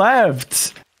they just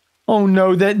left. Oh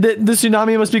no, the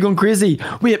tsunami must be going crazy.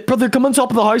 Wait, brother, come on top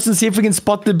of the house and see if we can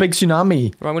spot the big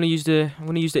tsunami. Right, I'm gonna use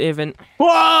the air vent.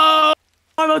 Whoa!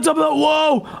 I'm on top of that.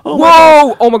 Whoa! Oh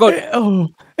Whoa! Oh my god. Oh,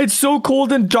 it's so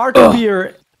cold and dark up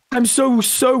here. I'm so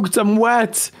soaked. I'm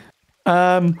wet.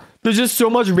 There's just so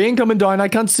much rain coming down. I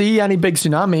can't see any big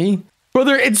tsunami.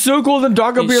 Brother, it's so cold and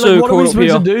dark up It's here. so Like, what are we cold up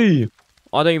supposed to do?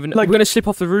 I don't even. Like- We're gonna slip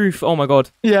off the roof. Oh my god.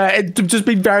 Yeah, just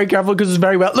be very careful because it's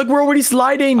very wet. Look, we're already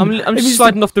sliding. I'm If just you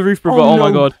sliding off the roof, brother. Oh my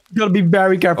no. god. You gotta be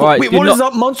very careful. Alright, Wait, do what is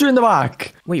not- that monster in the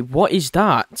back? Wait, what is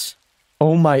that?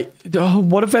 Oh my. Oh,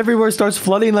 what if everywhere starts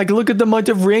flooding? Like, look at the amount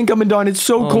of rain coming down. It's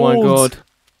so Oh cold.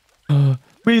 my god.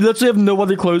 We literally have no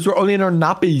other clothes. We're only in our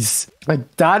nappies.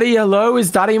 Like, Daddy, hello?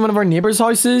 Is Daddy in one of our neighbors'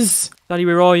 houses? Daddy,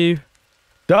 where are you?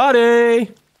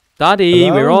 Daddy! Daddy,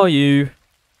 Hello? where are you?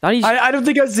 Daddy's. I don't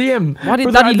think I see him. Why did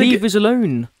Brother, Daddy I think- leave us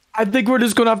alone? I think we're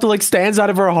just gonna have to like stay inside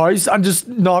of our house and just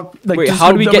not like. Wait, just how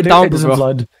do hope we that get down, it doesn't bro?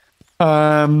 flood.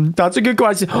 That's a good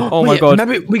question. Oh my Wait, God.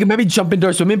 Maybe we can jump into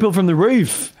our swimming pool from the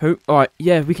roof. Who? All right,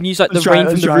 yeah, we can use like Let's the try it, rain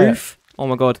from let's the try it. roof. Oh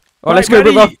my god. All right, Right, let's go,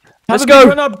 ready? brother. Have Let's a big go.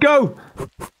 Run up, go.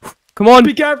 Come on.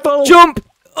 Be careful. Jump.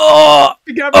 Oh.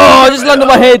 Be careful. Oh, I just landed on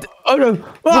my head. Oh no.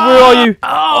 Brother, where are you?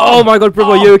 Oh my god,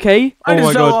 brother, are you okay? I Oh just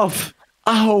my fell god. off.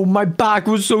 Oh, my back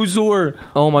was so sore.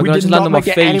 Oh my we god, I did just not landed on my make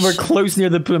it anywhere face. close near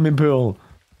the swimming pool.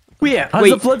 Wait, has Wait.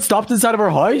 the flood stopped inside of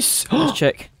our house? Let's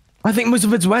check. I think most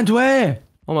of it's went away.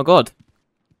 Oh my god.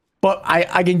 But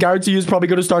I can guarantee you it's probably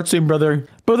going to start soon, brother.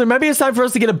 Brother, maybe it's time for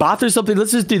us to get a bath or something.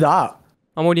 Let's just do that.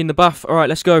 I'm already in the bath. All right,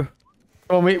 let's go.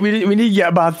 Oh, we need to get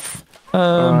a bath.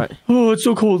 Alright. Oh, it's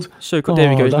so cold. So cool. There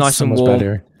we go. It's that's nice so and much warm.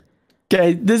 better.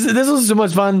 Okay, this was so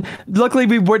much fun. Luckily,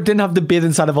 didn't have to bathe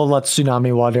inside of all that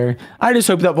tsunami water. I just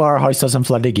hope that our house doesn't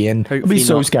flood again. It'd be Hopefully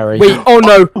so not. scary. Wait. Oh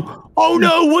no. Oh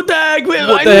no! What the heck? Wait,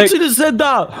 What I the heck? literally just said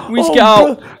that. We need to Oh, get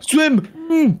out. bro,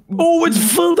 swim. Oh,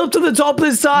 it's filled up to the top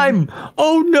this time.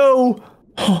 Oh no!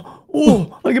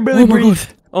 Oh, I can barely Oh my breathe.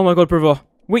 god. Oh my god, brother.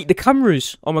 Wait, the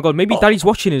cameras. Oh my god, maybe Daddy's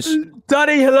watching us.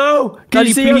 Daddy, hello. Can Daddy,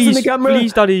 you see us in the please, camera?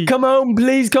 please, Daddy. Come home,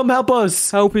 please. Come help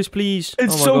us. Help us, please.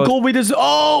 It's oh my so god. cold. We just.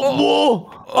 Oh,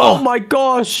 whoa! Oh my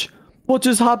gosh! What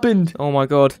just happened? Oh my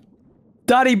god.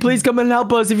 Daddy, please come and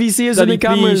help us if you see us in Daddy, the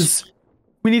cameras.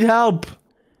 We need help.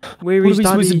 Where What is are we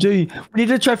Daddy? supposed to do? We need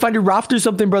to try to find a raft or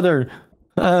something, brother.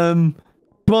 Come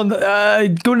on,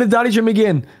 go into Daddy's room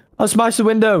again. I'll smash the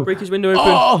window. Break his window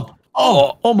open.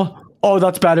 Oh my! Oh,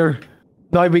 that's better.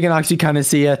 Now we can actually kind of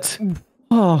see it.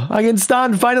 Oh, I can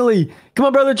stand finally. Come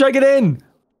on, brother, try to get in.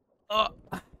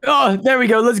 Oh, there we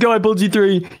go. Let's go. I pulled you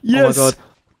through. Yes. Oh my god.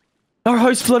 Our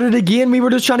house flooded again. We were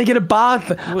just trying to get a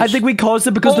bath. I think we caused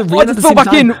it because Oh, the I rain at just the fell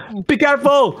same back time. Be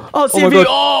careful. I'll see my if you.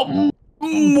 God.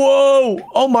 Oh, whoa.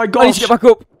 Oh my I need gosh. to get back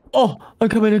up. Oh, I'm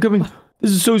coming.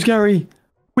 This is so scary.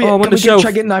 Wait, Oh, I'm on can the we shelf.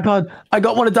 try getting an iPad? I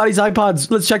got one of Daddy's iPads.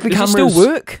 Let's check the Does cameras. it still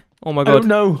work? Oh my I don't god.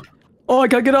 know. Oh, I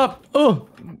can't get up. Oh.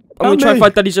 I'm gonna try and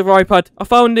find Daddy's other iPad. I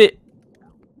found it.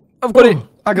 I've got it.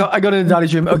 I got it in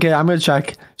Daddy's room. Okay, I'm gonna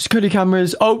check. Security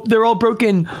cameras. Oh, they're all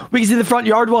broken. We can see the front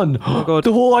yard one. Oh God.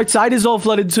 The whole outside is all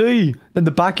flooded too. Then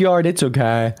the backyard, it's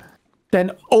okay.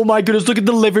 Then, oh my goodness, look at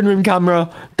the living room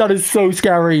camera. That is so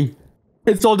scary.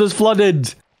 It's all just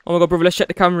flooded. Oh my god, brother, let's check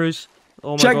the cameras.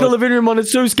 Oh my Check the god. living room one.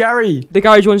 It's so scary. The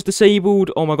garage one's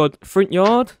disabled. Oh my god. Front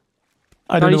yard.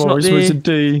 I don't know Daddy's what not we're supposed to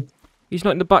there. do. He's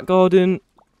not in the back garden.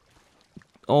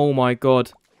 Oh my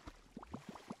god.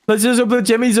 Let's just hope that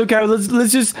Jimmy's okay.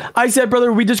 Let's just. I said,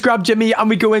 brother, we just grab Jimmy and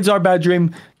we go into our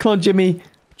bedroom. Come on, Jimmy.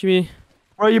 Jimmy.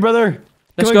 Where are you, brother?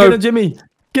 Let's Come on, go. get in, Jimmy.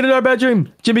 Get in our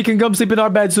bedroom. Jimmy can come sleep in our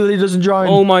bed so that he doesn't drown.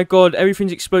 Oh my god.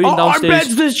 Everything's exploding Oh, our downstairs.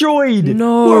 bed's destroyed.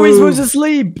 No. Where are we supposed to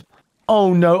sleep?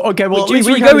 Oh no. Okay, well, Wait, at Jimmy, least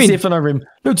where we're you kind of going? safe in our room.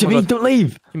 No, Jimmy, God. don't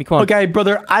leave. Jimmy, come on. Okay,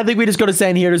 brother, I think we just gotta stay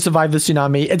in here to survive the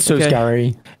tsunami. It's so Okay.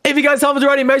 scary. If you guys haven't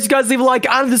already, make sure you guys leave a like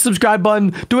and the subscribe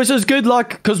button to wish us good luck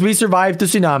because we survived the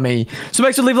tsunami. So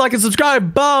make sure to leave a like and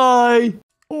subscribe. Bye.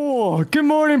 Oh, good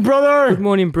morning, brother. Good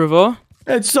morning, brother.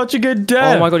 It's such a good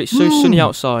day. Oh my god, it's so sunny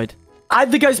outside. I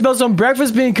think I smell some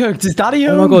breakfast being cooked. Is Daddy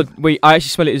home? Oh my god, wait, I actually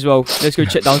smell it as well. Let's go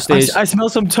check downstairs. I smell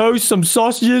some toast, some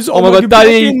sausages. Oh my god,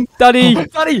 Daddy! Daddy!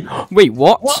 Daddy! Wait,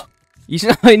 what? What? He's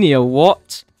not in here,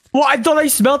 what? What? I thought I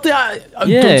smelled it.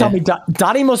 Yeah. Don't tell me.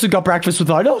 Daddy must have got breakfast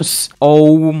without us.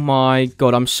 Oh my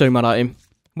god, I'm so mad at him.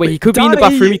 Wait, he could be in the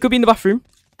Daddy! bathroom. He could be in the bathroom.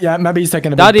 Yeah, maybe he's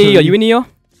taking a big Daddy, poo. are you in here?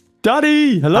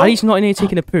 Daddy, hello? Daddy's not in here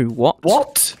taking a poo. What?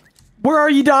 What? Where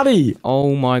are you, Daddy?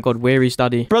 Oh my god, where is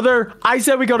Daddy? Brother, I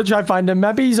said we gotta try and find him.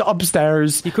 Maybe he's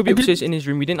upstairs. He could be I did- upstairs in his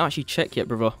room. We didn't actually check yet,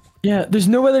 brother. Yeah, there's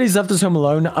no way that he's left us home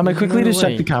alone. I might quickly no just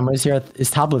check way. the cameras here. His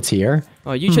tablet's here.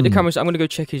 Oh, you check the cameras. I'm gonna go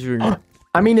check his room.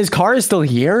 I mean, his car is still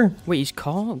here. Wait, his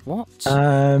car? What?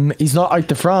 He's not out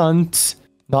the front.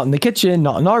 Not in the kitchen.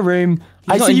 Not in our room.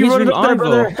 I not see in you his running room up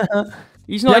there, either. brother.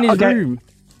 He's not yeah, in his okay. room.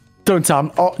 Don't tell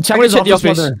him. Oh, check I'm gonna his check the office,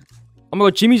 office. brother. Oh my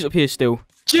god, Jimmy's up here still.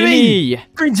 Jimmy!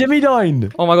 Bring Jimmy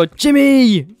down. Oh my god,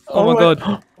 Jimmy! Oh my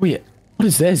god. Wait, what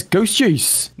is this? Ghost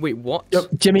juice. Wait, what? Yo,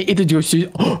 Jimmy, eat the ghost juice.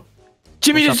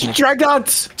 Jimmy What's just happening? drank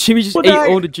that. Jimmy just What ate the heck?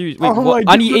 all the juice. Wait, Oh what?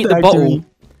 my And he ate the heck, bottle.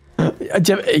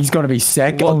 Jimmy? He's gonna be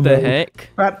sick. What oh the no. heck?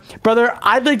 Right, brother,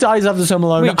 I think Daddy's left us home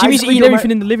alone. Wait, Jimmy's eating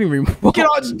everything in the living room. What? Get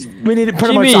on! We need to put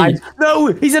him Jimmy. outside. No,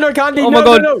 he's in our candy. Oh no, my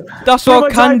god, no, no. that's Put him our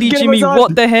outside, candy, get him Jimmy. outside.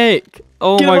 What the heck?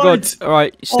 Oh Get my him god. out.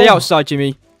 Alright, stay Oh. outside,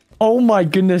 Jimmy. Oh my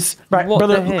goodness. Right, What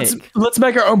brother, the heck? let's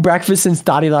make our own breakfast since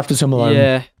Daddy left us home alone.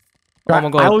 Yeah. Right, Oh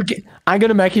my god. I'm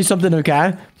gonna make you something,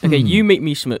 okay? Okay, you make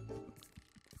me some.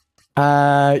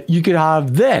 You could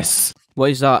have this.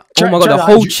 What is that? Try- Oh my god, try a that.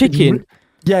 whole It's- chicken.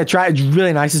 Yeah, try it. It's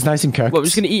really nice. It's nice and cooked. What, we're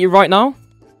just gonna eat it right now?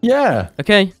 Yeah.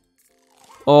 Okay.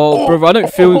 Oh, brother, I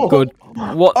don't feel good.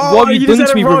 What have you done just to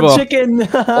had me, a raw brother? Chicken.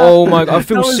 Oh my god, I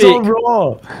feel that was sick. all raw.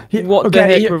 What the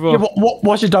heck, brother?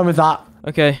 What you done with that?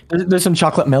 Okay. There's some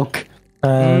chocolate milk.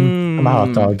 And a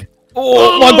hot dog.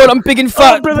 Oh my god, I'm big and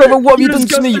fat, brother, brother. What have you you're done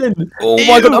to me? disgusting. Oh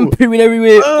my god, I'm Ew. pooing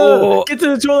everywhere. Oh. Get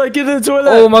to the toilet. Get to the toilet.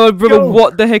 Oh my god, brother, Go.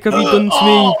 what the heck have you done to me?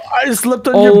 Oh, I slipped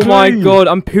on your Oh poo. my god,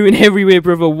 I'm pooing everywhere,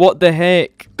 brother. What the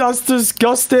heck? That's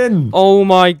disgusting. Oh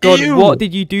my god, Ew. what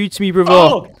did you do to me, brother?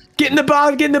 Oh, get in the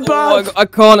bath. Get in the Oh my bath. god, I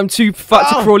can't. I'm too fat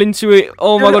to Oh. crawl into it.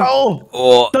 Oh my god. Oh,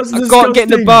 Oh, that's I can't get in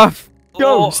the disgusting. bath.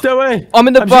 go. Oh, Stay away. I'm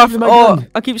in the I'm bath. shooting my Oh, gun.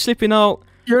 I keep slipping out.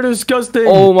 You're disgusting.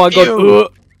 Oh my god. Ew.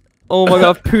 Ugh. Oh my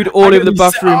god, I've pooed all I'm over gonna the be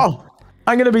bathroom. Oh,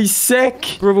 I'm gonna be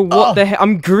sick. Brother, what the heck?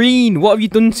 I'm green. What have you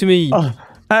done to me?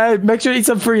 Make sure you eat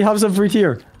some fruit. Have some fruit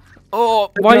here.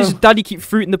 Oh, why no. does Daddy keep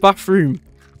fruit in the bathroom?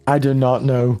 I do not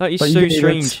know. That is but you so can eat it.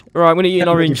 strange. Alright, I'm gonna eat an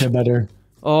That'll make you orange. feel better.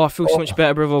 Oh, I feel so much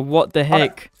better, brother. What the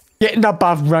heck? Get in that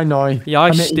bath right now. Yeah, I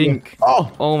I'm gonna eat stink. it.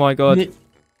 Oh, Oh my god. you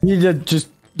need to just.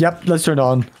 Yep, let's turn it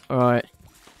on. Alright.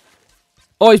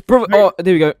 Oh, it's brother. Oh,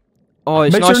 there we go. Oh,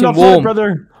 it's Make nice sure and not flooded, warm.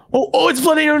 brother. Oh, it's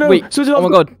flooding. Oh no. Wait. Switch it Oh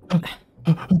off. my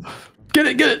god. Get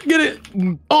it.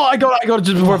 Oh, I got it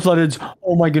just before it flooded.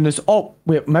 Oh my goodness. Oh,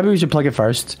 wait, maybe we should plug it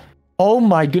first. Oh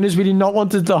my goodness, we did not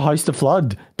want the house to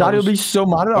flood. Daddy will be so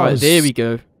mad at Alright, us. there we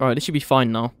go. Alright, this should be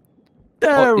fine now.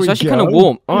 There Oh, it's we actually go. kind of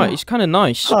warm. Alright, it's kind of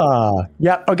nice.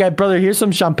 Yeah, okay, brother, here's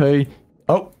some shampoo.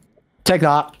 Oh, take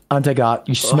that and take that,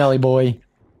 you smelly boy.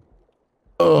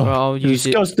 Alright, I'll use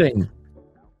it. Disgusting.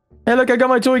 Hey, look, I got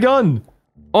my toy gun.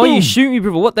 Oh, you Boom. shoot me,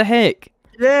 brother. What the heck?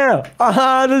 Yeah,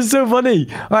 this is so funny.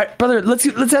 All right, brother, let's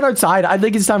head outside. I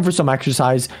think it's time for some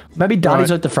exercise. Maybe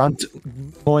Daddy's Right. out the front,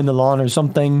 mowing the lawn or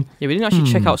something. Yeah, we didn't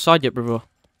actually check outside yet, brother.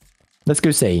 Let's go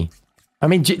see. I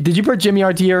mean, did you put Jimmy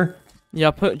out here? Yeah,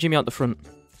 I put Jimmy out the front.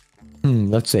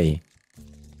 Let's see.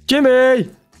 Jimmy,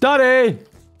 Daddy,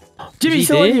 Jimmy's he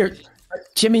still in there? here.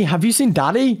 Jimmy, have you seen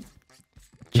Daddy?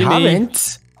 You Jimmy.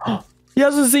 haven't. He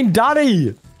hasn't seen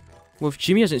Daddy. Well, if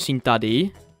Jimmy hasn't seen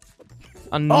Daddy,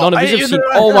 and Oh, none of I us hit have you seen. there.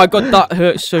 Oh my god, that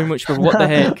hurts so much, brother. What the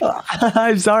heck?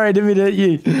 I'm sorry, I didn't mean to hit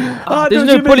you. Oh, There's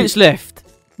no bullets left.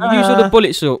 You use all the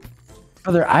bullets up.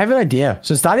 Brother, I have an idea.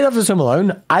 Since Daddy left us home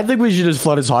alone, I think we should just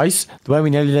flood his house the way we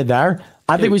nearly did there.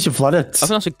 I think we should flood it. I think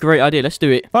that's a great idea. Let's do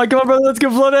it. All right, come on, brother. Let's go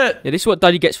flood it. Yeah, this is what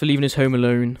Daddy gets for leaving us home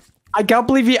alone. I can't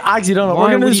believe he actually done it. Why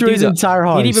We're gonna would he destroy do his that? entire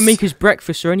house. He didn't even make us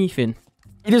breakfast or anything.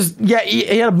 He just, he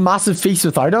had a massive feast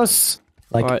without us.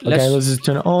 Like, Alright, okay, let's just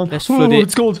turn it on. let's flood Ooh, it.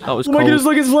 It's cold. That was oh my cold. goodness,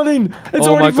 look, it's flooding. It's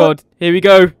Oh my already flooded. god. Here we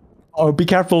go. Oh, be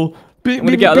careful. Be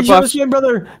gonna get out of the sure to bath. swim,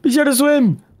 brother. Be sure to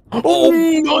swim.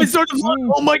 Oh, I started to flood.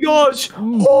 Oh my gosh.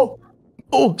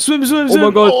 Oh, swim. Oh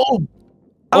my god.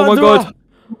 Oh my god.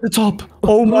 The top.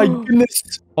 Oh my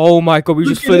goodness. Oh my god, we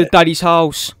Look just at flooded it. Daddy's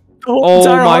house. Oh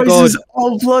my my God. Is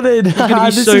all flooded. gonna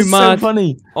be This so is mad. so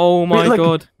funny. Oh my look.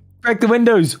 god. Break the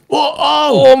windows.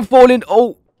 Oh, I'm falling.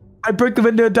 Oh. I broke the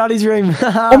window of Daddy's room.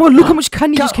 Oh my, look how much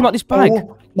candy just came out this bag.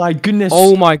 Oh my goodness.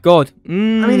 Oh my god. I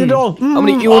mean it all. I'm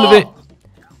gonna eat all of it.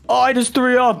 Oh, I just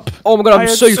threw up. Oh my god, I I'm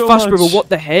had so so fast, brother. much. What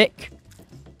the heck?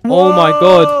 Oh my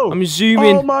god. I'm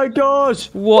zooming. Oh my gosh.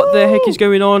 What the heck is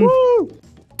going on? Woo.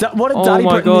 What did Oh Daddy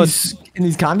my put God. in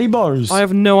these candy bars? I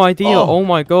have no idea. Oh. Oh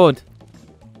my god.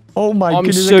 Oh my I'm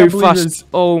goodness, I so can't believe fast. this.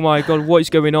 Oh my god, what is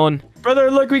going on?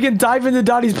 Brother, look, we can dive into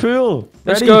Daddy's pool.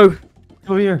 Let's Ready? go.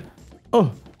 Over here.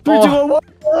 Oh, 3, Oh. 2, 1, 1.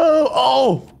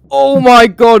 Oh. Oh my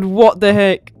god, what the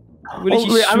heck? We're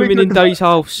literally wait, I'm swimming in Daddy's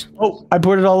house. Oh, I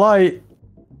poured it all out.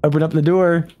 Open up the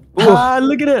door. Ooh. Ah,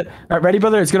 look at it. All right, ready,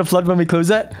 brother? It's going to flood when we close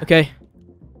it. Okay.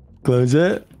 Close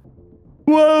it.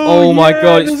 Whoa. Oh my yeah,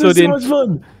 God, it's this flooding. is so much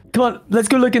fun. Come on, let's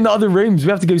go look in the other rooms.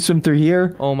 We have to go swim through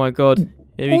here. Oh my god.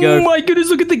 Here we Oh go. my goodness,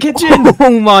 look at the kitchen.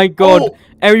 Oh my god. Oh.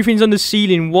 Everything's on the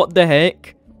ceiling. What the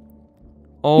heck?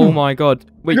 Oh my god.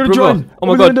 Wait, We're gonna brother. drown. Oh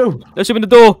my Open the god. window. Let's open the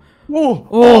door.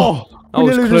 Oh, that we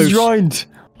was nearly close. just drowned.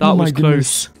 That Oh my was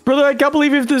goodness. Brother, I can't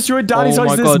believe we've destroyed Daddy's Oh house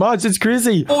my this God. much. It's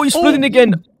crazy. Oh, he's flooding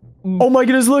again. Oh my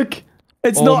goodness, look.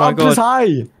 It's Oh not my up this God.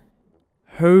 high.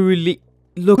 Holy.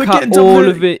 Look Look, get at on top all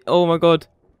of of it. Oh my god.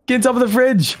 Get on top of the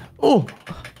fridge. Oh,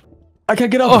 I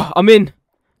can't get up. Oh, I'm in.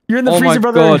 You're in the oh my freezer,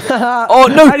 brother. Oh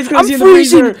no, Daddy's gonna I'm see you in the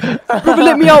freezing. freezer. Brother,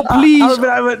 let me out, please.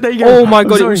 There you go. Oh my I'm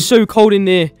god, it sorry. was so cold in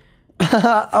there.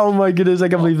 Oh my goodness, I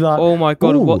can't believe that. Oh my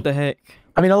god, Ooh. what the heck?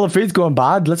 I mean, all the food's going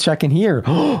bad. Let's check in here.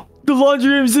 The laundry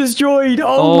room's destroyed. Oh,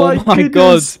 Oh my my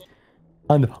goodness.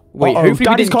 And Wait, uh-oh, hopefully we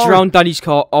Daddy's didn't car. drown Daddy's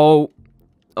car. Oh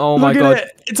my Look god. at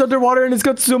it. It's underwater and it's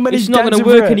got so many It's not dents gonna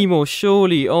over work it. anymore,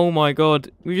 surely. Oh my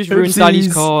god. We just ruined Daddy's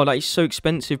Oopsies. car. That is so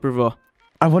expensive, brother.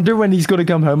 I wonder when he's gonna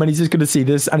come home and he's just gonna see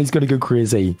this and he's gonna go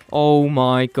crazy. Oh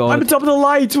my I'm god. on top of the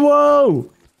light. Whoa!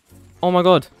 Oh my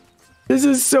god. This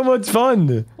is so much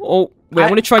fun. Oh, wait, I'm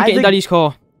gonna try and I get in think- Daddy's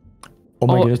car. Oh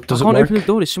my goodness, does I it can't work? open the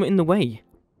door. There's something in the way.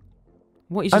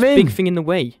 What is I'm this big in. thing in the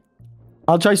way?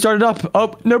 I'll try start it up.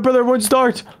 Oh no, brother, it won't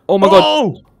start. Oh my god.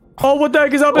 Oh! Oh, what the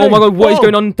heck is happening? Oh my god, what is Oh,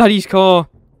 going on in Daddy's car?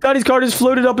 Daddy's car just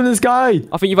floated up in the sky.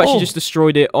 I think you've actually Oh. just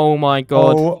destroyed it. Oh my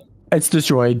god. Oh, it's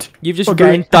destroyed. You've just Okay.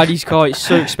 ruined Daddy's car. It's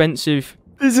so expensive.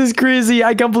 This is crazy.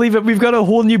 I can't believe it. We've got a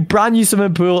whole new, brand new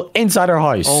swimming pool inside our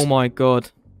house. Oh my god.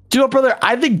 Do you know what, brother?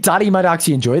 I think Daddy might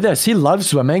actually enjoy this. He loves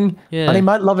swimming. Yeah. And he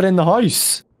might love it in the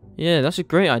house. Yeah, that's a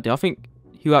great idea. I think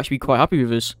he'll actually be quite happy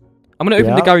with us. I'm gonna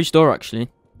open the Yeah. garage door actually.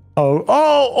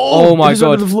 Oh my it is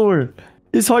under God. the floor.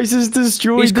 His house is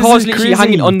destroyed. His This car's is literally crazy.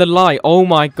 hanging on the light. Oh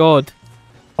my god.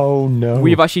 Oh no.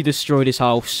 We've actually destroyed his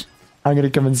house. I'm gonna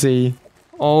come and see.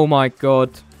 Oh my god.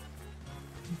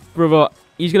 Brother,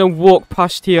 he's gonna walk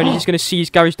past here and he's just gonna see his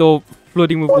garage door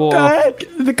flooding with What water. the heck?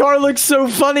 The car looks so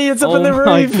funny. It's up in the Oh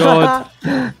my roof. God.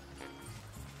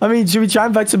 I mean, should we try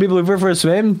and invite some people over for a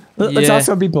swim? Let's Yeah. ask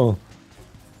some people.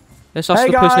 Let's ask Hey,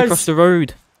 the person guys. across the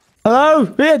road. Hello?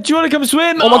 Yeah, do you want to come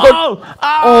swim? Oh my God.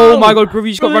 Oh my god, brother,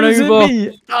 you just got run Brother, it's hit over.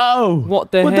 me. Oh.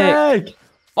 What the What the heck? heck?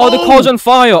 Oh, the car's on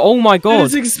fire. Oh my It god.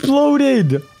 has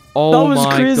exploded. Oh that was my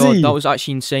god, crazy. that was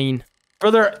actually insane.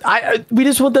 Brother, we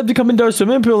just want them to come into our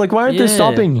swimming pool. Like, why aren't they Yeah.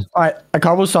 stopping? All right, a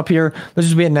car will stop here. Let's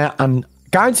just wait in there and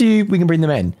guarantee you we can bring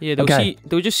them in. Yeah, they'll okay. see.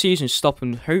 They'll just see us and stop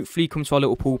and hopefully come to our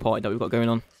little pool party that we've got going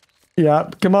on. Yeah,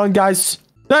 come on, guys.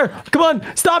 There, come on.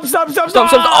 Stop. Stop!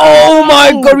 Oh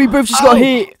my god, we both just got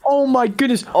hit. Oh my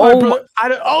goodness. Oh All right, my- brother, I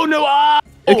don't, oh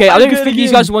no. Okay, I I'm don't good think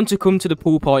these again. guys want to come to the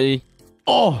pool party.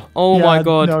 Oh Oh my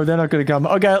God. No, they're not going to come.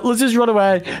 Okay, let's just run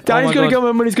away. Daddy's my going to God. come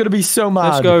in and he's going to be so mad.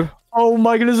 Let's go. Oh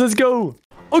my goodness, let's go.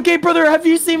 Okay, brother, have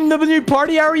you seen the new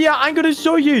party area? I'm going to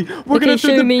show you. We're Okay, going to do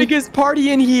show the me. biggest party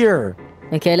in here.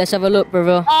 Okay, let's have a look,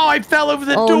 brother. Oh, I fell over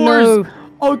the Oh, doors. no.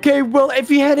 Okay, well, if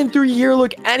you head in through here,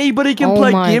 look, anybody can Oh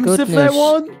play my games if they goodness.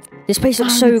 want. This place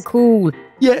looks so cool.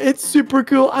 Yeah, it's super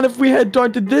cool. And if we head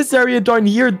down to this area down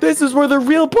here, this is where the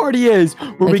real party is.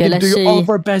 Where we Okay, can let's do all see. of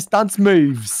our best dance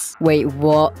moves. Wait,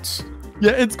 what?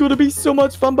 Yeah, it's going to be so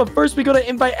much fun. But first, we got to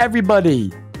invite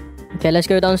everybody. Okay, let's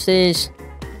go downstairs.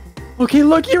 Okay,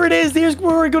 look, here it is. Here's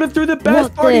where we're going to throw the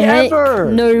best What party the heck?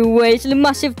 ever. No way. It's a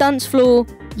massive dance floor.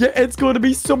 Yeah, it's going to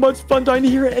be so much fun down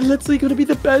here. It's literally going to be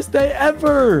the best day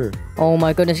ever. Oh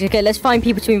my goodness. Okay, let's find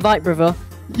people to invite, brother.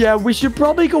 Yeah, we should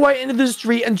probably go out into the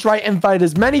street and try and invite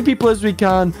as many people as we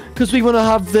can because we want to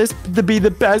have this to be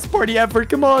the best party ever.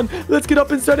 Come on, let's get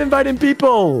up and start inviting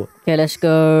people. Okay, let's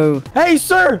go. Hey,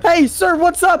 sir,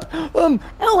 what's up? Oh,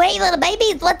 hey, little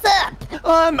babies, what's up?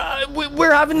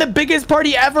 We're having the biggest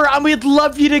party ever, and we'd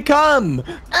love you to come.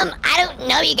 I don't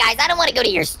know, you guys. I don't want to go to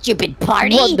your stupid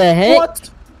party. What the heck? What?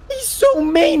 He's so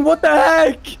mean. What the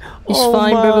heck? It's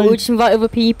fine, brother. We'll just invite other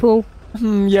people.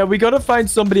 Yeah, we gotta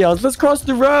find somebody else. Let's cross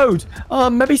the road.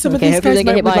 Maybe some of these hopefully guys they get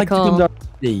would hit by like a to come to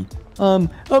car. our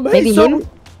party. Maybe Hey, so, him?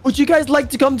 would you guys like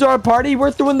to come to our party?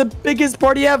 We're throwing the biggest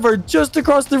party ever just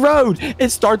across the road. It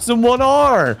starts in 1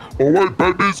 hour. All right,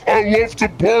 babies, I love to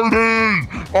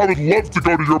party. I would love to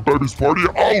go to your baby's party.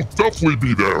 I'll definitely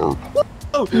be there.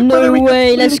 Oh, No brother, we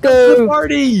way, definitely let's come to the go.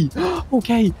 party.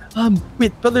 Okay.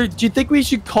 Wait, brother, do you think we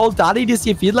should call Daddy to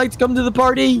see if he'd like to come to the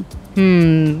party?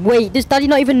 Wait, does Daddy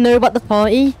not even know about the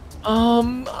party?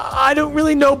 I don't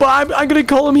really know, but I'm gonna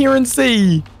call him here and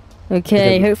see.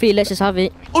 Okay, hopefully he lets us have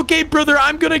it. Okay, brother,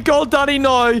 I'm gonna call Daddy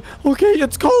now. Okay,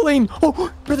 it's calling.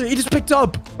 Oh, brother, he just picked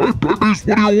up. Hey, babies,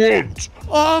 what do you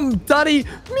want? Daddy,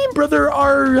 me and brother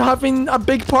are having a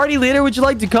big party later. Would you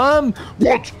like to come?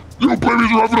 What? You babies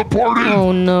are having a party?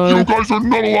 Oh, no. You guys are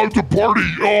not allowed to party.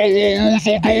 Oh, who's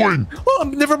all going?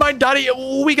 Never mind, Daddy.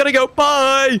 We gotta go.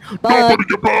 Bye. Nobody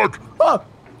get back. Oh,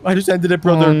 I just ended it, Oh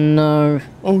brother. no.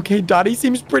 Okay, Daddy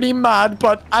seems pretty mad,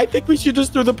 but I think we should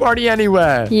just throw the party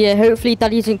anyway. Yeah, hopefully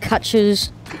Daddy doesn't catch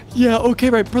us. Yeah, okay,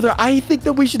 right, brother. I think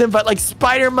that we should invite, like,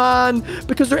 Spider-Man,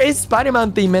 because there is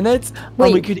Spider-Man theme in it. And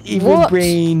we Wait, could even what?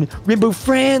 bring Rainbow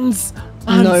Friends.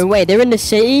 and- No way, they're in the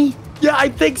city? Yeah, I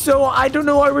think so. I don't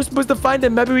know how we're supposed to find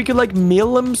him. Maybe we could, like,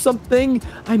 mail him something.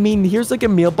 I mean, here's, like, a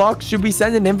mailbox. Should we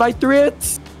send an invite through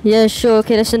it? Yeah, sure.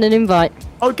 Okay, let's send an invite.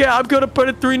 Okay, I'm gonna put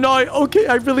it through now. Okay,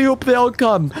 I really hope they all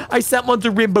come. I sent one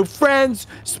to Rainbow Friends,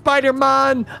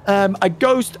 Spider-Man, a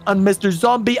Ghost, and Mr.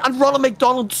 Zombie, and Ronald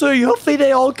McDonald too. Hopefully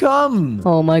they all come.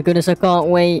 Oh my goodness, I can't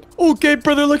wait. Okay,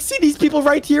 brother, look, see these people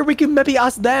right here? We can maybe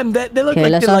ask them. They look Okay,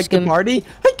 like let's they like ask the him. party.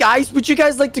 Hey, guys, would you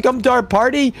guys like to come to our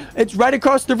party? It's right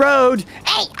across the road.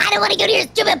 Hey, I don't want to go to your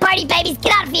stupid party, babies.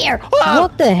 Get out of here. Ah,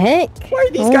 What the heck? why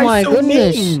are these Oh guys my so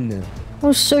goodness. mean?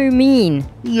 Oh, so mean.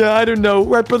 Yeah, I don't know.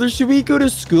 Right, brother, should we go to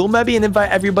school maybe and invite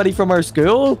everybody from our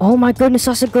school? Oh my goodness,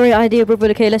 that's a great idea,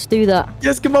 brother. Okay, let's do that.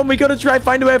 Yes, come on, we gotta try and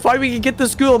find a way of how we can get to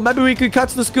school. Maybe we could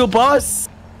catch the school bus.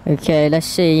 Okay, let's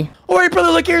see. All right, brother,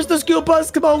 look, here's the school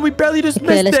bus. Come on, we barely just Okay,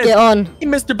 missed let's it. get on. Hey,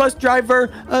 Mr. Bus Driver,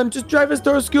 just drive us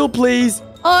to our school, please.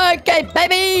 Okay,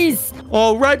 babies.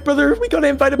 All right, brother, we gotta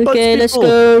invite a bunch Okay, of let's people.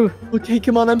 go. Okay,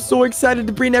 come on, I'm so excited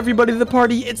to bring everybody to the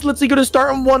party. It's literally gonna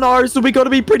start in 1 hour, so we gotta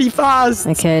be pretty fast.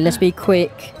 Okay, let's be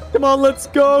quick. Come on, let's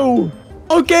go.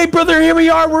 Okay, brother, here we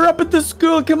are. We're up at the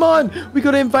school. Come on. We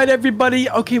gotta invite everybody.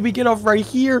 Okay, we get off right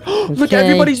here. Look, Okay.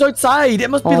 everybody's outside. It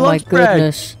must be Oh my lunch break.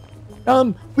 goodness.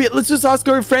 Wait, let's just ask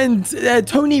our friend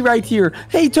Tony right here.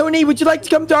 Hey, Tony, would you like to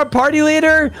come to our party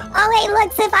later? Oh, hey,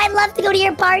 look, Sif, I'd love to go to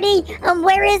your party.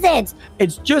 Where is it?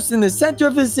 It's just in the center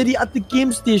of the city at the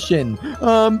game station.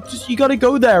 Just you gotta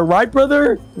go there, right,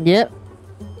 brother? Yep.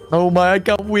 Oh my, I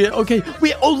can't wait. Okay,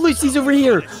 wait. Oh, Lucy's over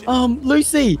here.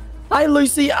 Lucy. Hi,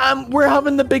 Lucy. We're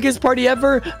having the biggest party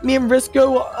ever. Me and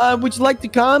Risco. Would you like to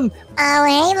come? Oh,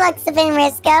 hey, Luxif and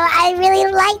Risco. I really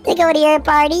like to go to your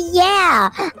party. Yeah,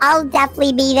 I'll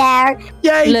definitely be there.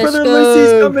 Yay, Let's brother go.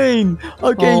 Lucy's coming.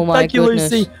 Okay, Oh my thank you,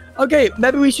 goodness. Lucy. Okay,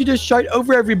 maybe we should just shout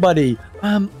over everybody.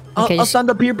 Okay, I'll just stand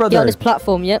up here, brother. Get on this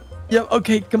platform, yep. Yep,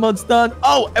 okay, come on, stand.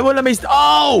 Oh, it won't let me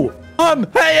oh!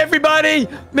 Hey everybody!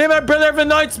 Me and my brother have an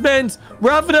announcement. We're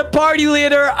having a party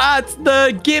later at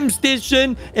the game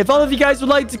station. If all of you guys would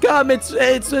like to come, it's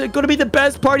gonna be the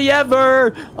best party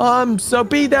ever. So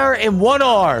be there in 1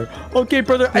 hour. Okay,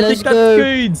 brother, I Let's think that's go.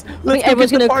 good. Let's go get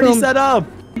everyone's the gonna party come. set up.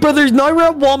 Brothers, now we're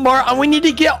at Walmart and we need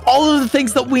to get all of the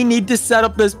things that we need to set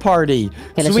up this party.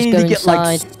 Okay, So let's we just need go to get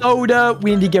like inside. soda,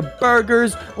 we need to get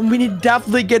burgers, and we need to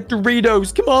definitely get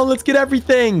Doritos. Come on, let's get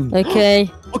everything. Okay.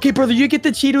 Okay, brother, you get the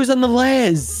Cheetos and the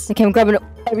Lay's. Okay, I'm grabbing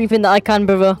everything that I can,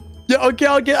 brother. Yeah, okay,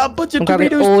 I'll get a bunch of I'm grabbing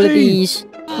Doritos all too. of these.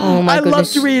 Oh my I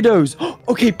goodness. love Doritos.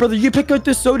 Okay, brother, you pick out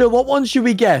the soda. What one should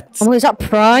we get? Oh, is that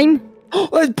Prime? Oh,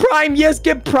 it's Prime. Yes,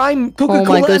 get Prime. Coca-Cola Oh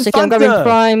my goodness. and Okay, I'm grabbing Fanta.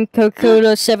 Prime,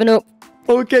 Coca-Cola, 7-Up.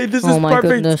 Okay, this Oh is my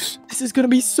perfect. goodness. This is gonna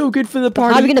be so good for the How are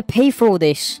we party. going to pay for all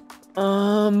this?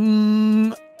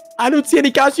 I I don't see any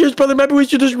cashiers, brother. Maybe we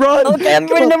should just run. Okay, I'm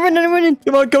running, I'm running, I'm running.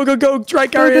 Come on, go, go, go. Try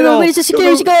Go, carrying it go, all. where's the Go,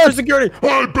 go, security guard? where's security?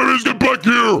 Hey, Billy's get back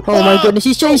here! Oh my goodness,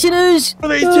 he's chasing us.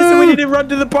 Brother, it's just we need to run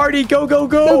to the party. Go, go,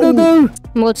 go. Go, go, go.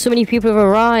 Oh my god, so many people have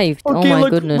arrived. Okay, oh my look,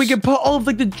 goodness. we can put all of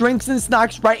like the drinks and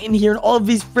snacks right in here in all of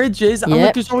these fridges. And Yep.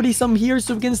 look, there's already some here,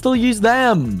 so we can still use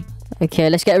them.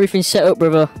 Okay, let's get everything set up,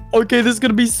 brother. Okay, this is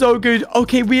gonna be so good.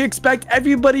 Okay, we expect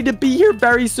everybody to be here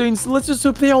very soon, so let's just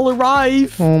hope they all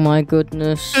arrive. Oh my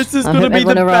goodness. This is I gonna hope be the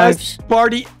everyone arrives. best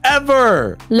party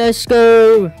ever. Let's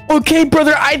go. Okay,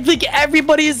 brother, I think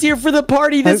everybody is here for the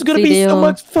party. This is gonna Hopefully be they so are.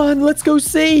 much fun. Let's go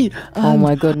see. Oh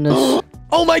my goodness.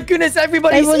 Oh my goodness,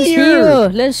 everybody's Everyone's here. here.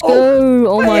 Let's go.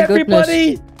 Oh Hey, my goodness.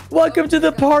 everybody. Welcome to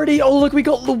the party. Oh, look, we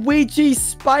got Luigi,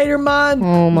 Spider-Man.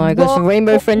 Oh my gosh, Rob-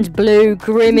 Rainbow Friends Blue,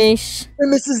 Grimace.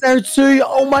 Grimace is there too.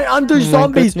 Oh my, and there's Oh my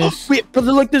zombies. goodness. Wait,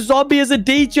 brother, look, the zombie is a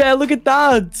DJ. Look at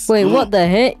that. Wait, what the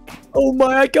heck? Oh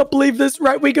my, I can't believe this.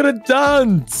 Right, we gotta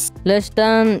dance. Let's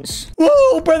dance.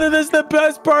 Whoa, brother, this is the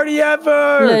best party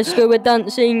ever. Let's go with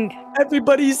dancing.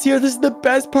 Everybody's here. This is the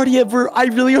best party ever. I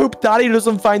really hope Daddy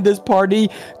doesn't find this party,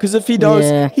 because if he does,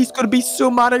 Yeah. he's gonna be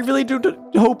so mad. I really do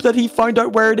hope that he find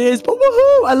out where it is. But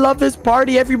woohoo! I love this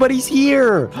party. Everybody's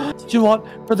here. Do you know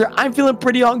what, brother? I'm feeling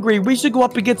pretty hungry. We should go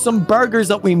up and get some burgers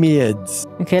that we made.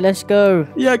 Okay, let's go.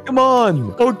 Yeah, come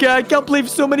on. Okay, I can't believe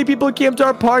so many people came to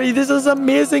our party. This is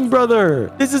amazing,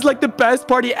 brother. This is like the best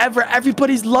party ever.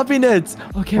 Everybody's loving it.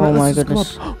 Okay, Oh right, my let's just go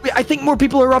goodness. up. Wait, I think more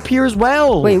people are up here as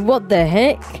well. Wait, what the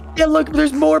heck? Yeah, look,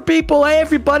 there's more people. Hey,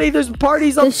 everybody, there's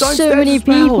parties up There's so downstairs many as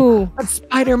well. people. That's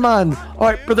Spider-Man. All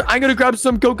right, brother, I'm gonna grab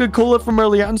some Coca-Cola from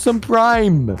earlier and some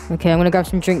Prime. Okay, I'm gonna grab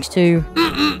some drinks too.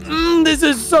 This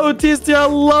is so tasty. I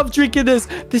love drinking this.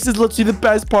 This is literally the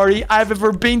best party I've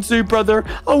ever been to, brother.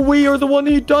 And we are the one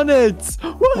who done it.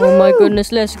 Oh my Woohoo!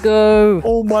 goodness, let's go.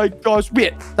 Oh my gosh.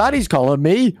 Wait, Daddy's calling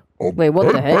me. Wait,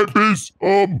 what the Hey, heck? babies,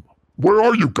 where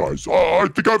are you guys? I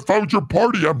think I found your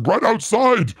party. I'm right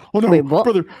outside. Oh no, Wait, what?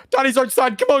 brother. Daddy's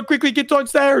outside. Come on, quickly get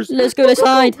downstairs. Let's go, let's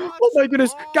hide. Oh my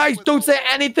goodness. Guys, don't say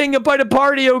anything about a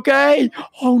party, okay?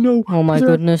 Oh no. Oh my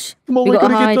Brother, goodness. Come on, We we're gotta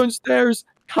gonna hide. get downstairs.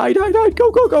 Hide, hide, hide.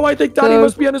 Go, go, go. I think Daddy Go.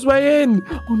 must be on his way in.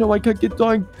 Oh no, I can't get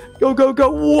down. Go, go,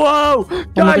 go. Whoa. my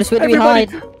Guys, goodness, where do we everybody,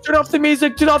 hide? turn off the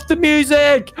music. Turn off the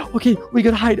music. Okay, we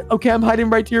gotta hide. Okay, I'm hiding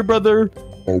right here, brother.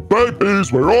 Oh,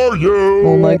 babies, where are you?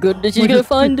 Oh my goodness, he's Wait, gonna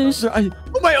find us. Oh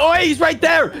my, oh, he's right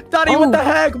there. Daddy, Oh. what the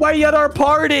heck? Why are you at our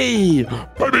party?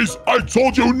 Babies, I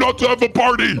told you not to have a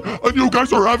party, and you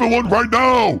guys are having one right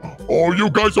now. Oh, you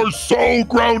guys are so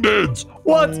grounded.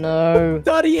 What? No.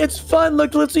 Daddy, it's fun.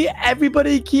 Look, literally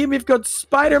everybody came. We've got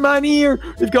Spider-Man here.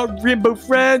 We've got Rainbow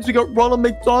Friends. We got Ronald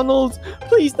McDonald.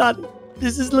 Please, Daddy.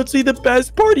 This is literally the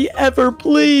best party ever.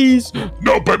 Please.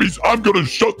 No, babies, I'm gonna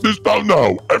shut this down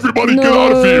now. Everybody get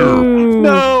out of here.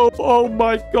 No. Oh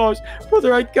my gosh.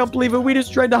 Brother, I can't believe it. We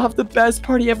just tried to have the best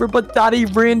party ever, but Daddy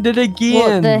ruined it again.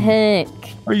 What the heck?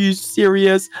 Are you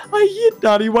serious? I hate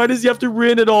Daddy. Why does he have to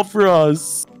ruin it all for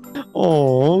us?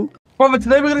 Oh. Brother,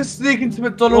 today we're gonna sneak into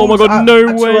McDonald's. Oh my God, at, no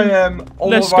at 2 way. a.m. Oh,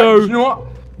 Let's right, go. You know what?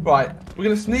 Right, we're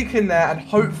gonna sneak in there and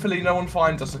hopefully no one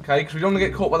finds us, okay? Because we don't want to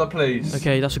get caught by the police.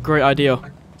 Okay, that's a great idea.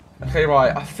 Okay,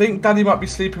 right. I think Daddy might be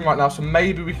sleeping right now, so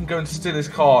maybe we can go and steal his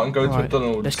car and go into Right,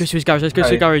 McDonald's. let's go to his garage. Let's go to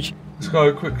the Okay. garage. Let's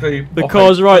go quickly. The Okay,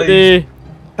 car's right please. there.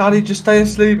 Daddy, just stay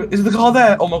asleep. Is the car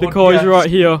there? Oh my The God, car is yes. right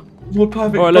here. You're perfect.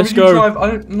 Alright, Brother, let's you go. Drive.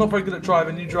 I'm not very good at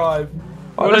driving. You drive.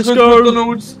 Alright, Let's let's go. to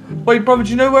McDonald's. Wait, brother, do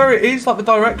you know where it is? Like the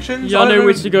directions? Yeah, I know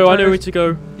where to go. I know where to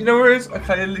go. You know where it is?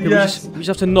 Okay, Yeah, yes. we just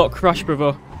have to not crash,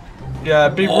 brother. Yeah,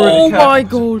 be really Oh careful. my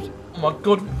god. Oh my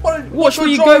God. Watch where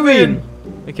you're you're going.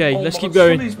 Okay, Oh let's my keep God,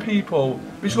 some of going. these people.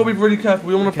 We just gotta be really careful.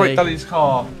 We don't want to break Okay. Daddy's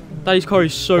car. Daddy's car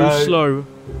is so No. slow.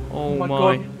 Oh my.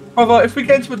 God. Brother, if we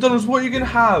get into McDonald's, what are you gonna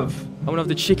have? I'm gonna have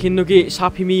the chicken nuggets,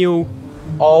 Happy Meal.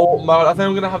 Oh man, I think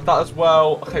I'm gonna have that as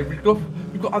well. Okay, we've got.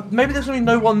 Maybe there's gonna be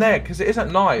no one there because it is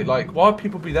at night. Like, why would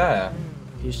people be there?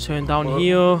 Just turn down Well,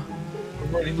 here.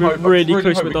 We're hope- really hope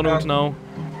close to we McDonald's can. now.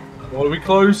 Oh, are we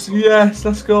close? Yes,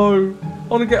 let's go. I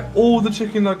want to get all the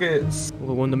chicken nuggets.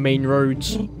 We're on the main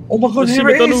roads. Oh my God, Let's see here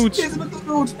it McDonald's. is. Here's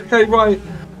McDonald's. Okay, right.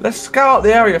 Let's scout out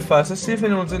the area first. Let's see if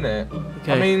anyone's in it.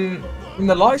 Okay. I mean,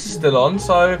 the lights are still on,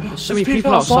 so There's so there's many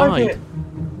people outside. here.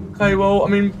 Okay, well, I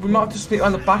mean, we might have to sneak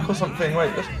around the back or something.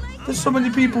 Wait, there's so many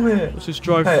people here. Let's just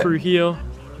drive Okay. through here.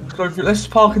 Let's go through. Let's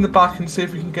park in the back and see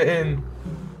if we can get in.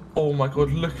 Oh my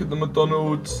God, look at the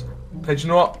McDonald's. Okay, do you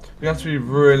know what? We have to be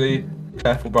really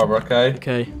careful, brother. Okay.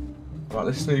 Okay. Right,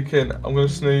 let's sneak in. I'm gonna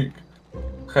sneak.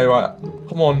 Okay, right.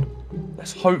 Come on.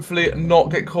 Let's hopefully not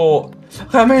get caught.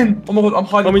 Okay, I'm in. Oh my God, I'm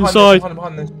hiding. I'm behind inside. This. I'm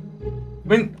hiding behind this. I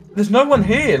mean, there's no one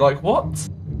here. Like, what?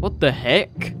 What the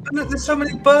heck? Look, there's so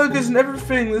many burgers and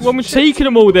everything. There's Well, I'm chips. taking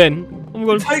them all then. Oh my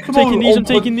god, Take I'm 'em all. taking these, Oh I'm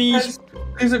taking my these. goodness.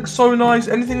 These look so nice.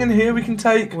 Anything in here we can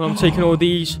take. Well, I'm taking all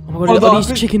these. Oh my god, Oh, look at I these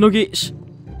think- chicken nuggets.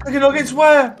 Chicken nuggets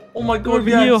where? Oh my god, Over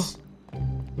yes.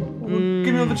 Give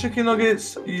me all the chicken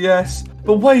nuggets. Yes.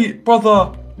 But wait,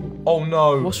 brother. Oh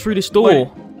no. What's through this door? Wait.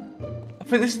 I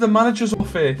think this is the manager's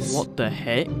office. What the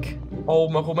heck? Oh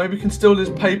my god, maybe we can steal this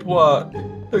paperwork. my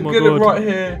Get God. it right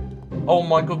here. Oh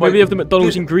my god, Maybe wait. they have the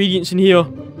McDonald's ingredients in here.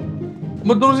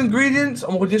 McDonald's ingredients?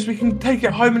 Oh my god, yes, we can take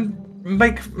it home and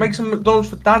make some McDonald's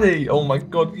for Daddy. Oh my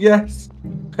god, yes.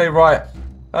 Okay, right.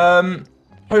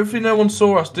 Hopefully no one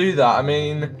saw us do that. I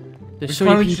mean, There's we so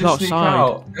many can't people just sneak outside.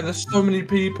 out. Yeah, there's so many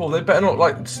people. They better not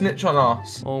like snitch on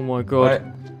us. Oh my god. Right.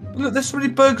 Look, there's so many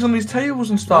burgers on these tables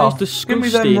and stuff. That is Give me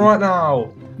disgusting. them right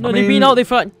now. No, I they've mean, been out there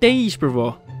for like days,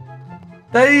 brother.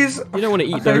 days. You don't want to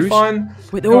eat Okay, those. fine.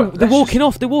 Wait, they're, Right, all, they're let's walking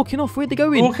off. They're walking off. Where'd they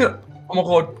go in? Walking. Oh my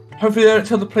god. Hopefully they don't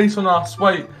tell the police on us.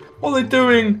 Wait, what are they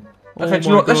doing? Oh Okay, do you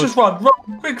my know what? Let's God. just run.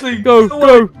 Run quickly. Go, Get away.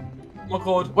 go. Oh my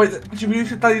god. Wait, should we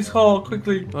use Daddy's car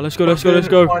quickly? Oh, let's go, let's go, let's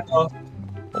go.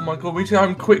 Oh my god, we need to get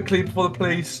home quickly before the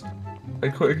police. Okay,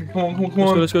 quickly. Come on, come on, come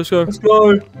on. Let's go, let's go, let's Let's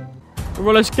go. go.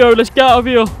 Right, let's go. Let's get out of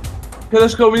here. Okay,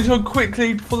 let's go. We need to go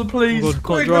quickly before the police. Oh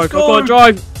god, I Quick, can't drive. let's I go. can't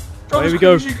drive. Drive Here as we quick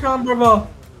go. as you can, brother.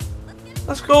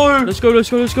 Let's go. Let's go, let's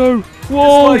go, let's go.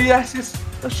 Oh Whoa. yes, yes.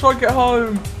 Let's try and get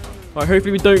home. Right,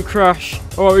 hopefully we don't crash.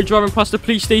 Alright, we're driving past the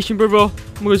police station, brother. Oh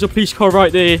my god, there's a police car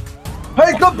right there.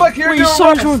 Hey, come back here. Wait, and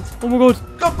sorry, get John. arrested. Oh my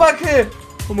god. Come back here.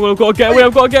 Oh my god, I've got to get away,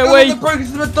 I've got to get away. The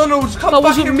burgers to McDonald's. Come That back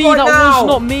wasn't here me, right that now. was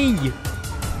not me.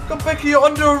 Come back here. You're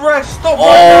under arrest. Stop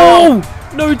right now.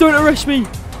 Oh! No, don't arrest me.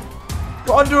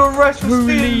 You're under arrest for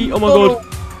Holy, stealing oh my god.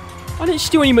 McDonald's. I didn't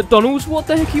steal any McDonald's. What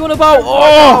the heck are you on about?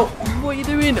 Oh! What are you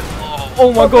doing?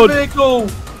 Oh my Stop the god. vehicle.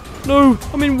 No,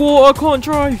 I'm in water, I can't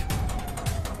drive.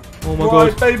 Oh my Right,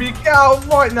 god. baby, get out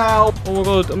right now. Oh my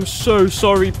god, I'm so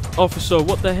sorry, officer.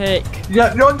 What the heck?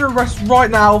 Yeah, you're under arrest right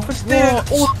now for stealing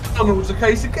What? all the McDonald's,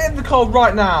 okay? So get in the car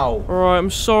right now. Alright, I'm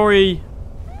sorry.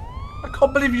 I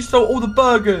can't believe you stole all the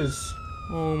burgers.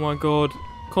 Oh my god.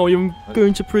 Can't believe I'm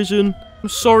going to prison. I'm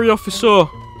sorry, officer.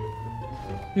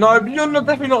 No, you're not,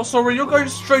 definitely not sorry. You're going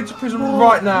straight to prison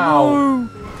right now. No.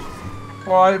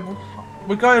 Right,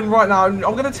 we're going right now. I'm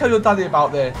going to tell your daddy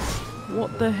about this.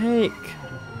 What the heck?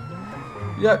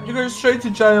 Yeah, you're going straight to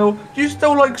jail. You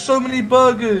stole like so many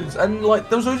burgers, and like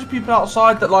there was loads of people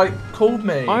outside that like called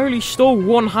me. I only stole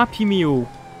one Happy Meal.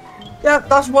 Yeah,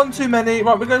 that's one too many.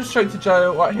 Right, we're going straight to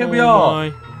jail. Right, here we Oh are.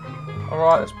 my. All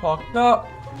right, let's park it up.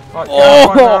 Right, get out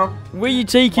right now. Where are you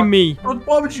taking me?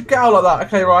 Why would you get out like that?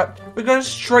 Okay, right. We're going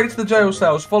straight to the jail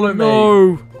cells. Follow me.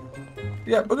 No.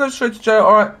 Yeah, we're going straight to jail.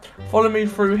 All right. Follow me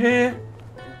through here.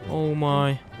 Oh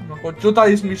my. Oh my god, your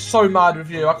daddy's gonna be so mad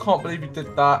with you. I can't believe you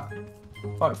did that.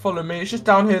 Right, follow me. It's just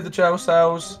down here, the jail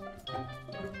cells.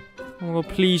 Oh my god,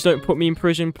 please don't put me in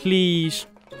prison, please.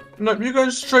 No, you're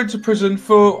going straight to prison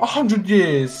for 100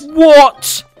 years.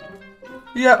 What?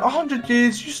 Yeah, 100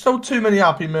 years. You stole too many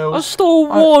Happy I Meals. stole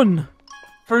one.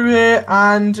 Through here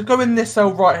and go in this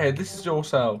cell right here. This is your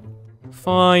cell.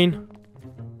 Fine.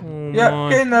 Oh Yeah, my.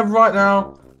 get in there right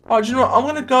now. Alright, do you know what? I'm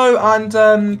gonna go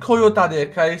and call your daddy,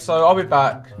 okay? So I'll be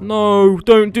back. No,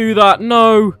 don't do that.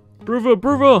 No. Brother,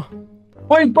 brother.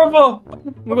 Wait, brother! Oh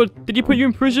my god, did he put you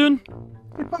in prison?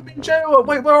 You put me in jail.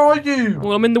 Wait, where are you?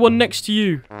 Well, I'm in the one next to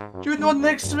you. You're the one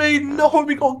next to me. No,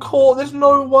 we got caught. There's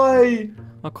no way.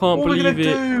 I can't What are we believe gonna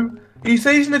it. do? He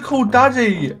says he's gonna call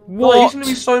daddy. What? Like, he's gonna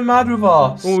be so mad with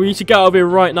us. Oh, we need to get out of here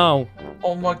right now.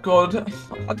 Oh my god.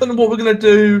 I don't know what we're gonna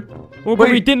do. Oh, but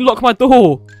Wait. he didn't lock my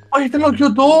door. Oh, you didn't lock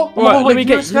your door? Oh my Right, god, let me can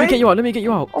you get you escape? out. Let me get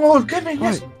you out. Oh my god, get me,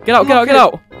 yes. Right, get out, get out, get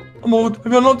out. Oh my god,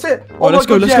 have you unlocked it? Oh Right, my let's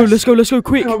go, god, let's yes. go, let's go, let's go,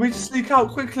 quick. Oh, we need to sneak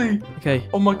out quickly. Okay,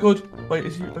 Oh my god. Wait,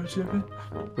 is he open?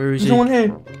 where is There's he? no one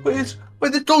here.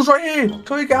 Wait, the door's right here.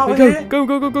 Can we get out of Go, here? go,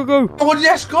 go, go, go, go. Oh god,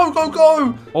 yes, go, go,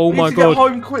 go. Oh We my need to get god.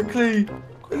 home quickly.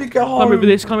 Quickly get home. Climb over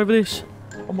this, climb over this.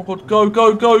 Oh my god, go,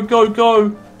 go, go, go,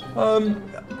 go.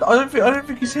 I don't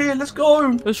think he's here. Let's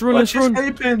go. Let's run, We're let's run.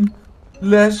 escaping.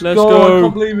 Let's Let's go. go. I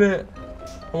can't believe it.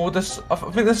 Oh, I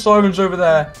think there's sirens over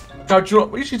there. God, do you know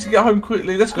what? We just need to get home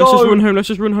quickly. Let's go. Let's just run home, let's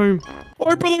just run home.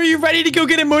 Alright, brother, are you ready to go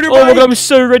get a motorbike? Oh my god, I'm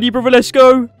so ready, brother, let's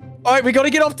go. Alright, we gotta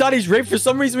get off Daddy's roof. For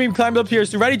some reason, we climbed up here.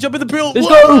 So ready, jump in the pool. Let's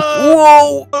Whoa! go.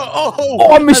 Whoa.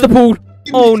 Oh, I missed the pool.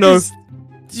 Oh no.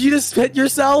 Did you just hit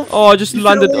yourself? Oh, I just You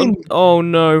landed fell on. in. Oh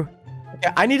no.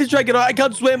 Okay, I need to try to get out. I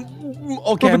can't swim.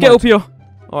 Okay, Brother, I'm get out. up here.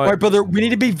 Alright, Alright, brother, we need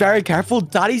to be very careful.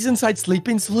 Daddy's inside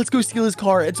sleeping, so let's go steal his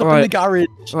car. It's up in Alright. the garage.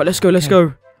 alright, let's go, let's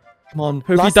go. Come on.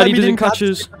 Hopefully Last time Daddy we doesn't didn't catch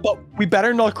us. it, but we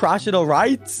better not crash it,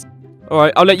 alright? All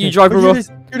right, I'll let you drive, Here brother. it is.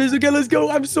 Here it is. Okay, let's go.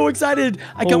 I'm so excited.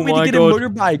 I Oh can't wait to my get God. a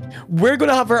motorbike. We're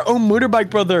gonna have our own motorbike,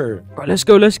 brother. All right, let's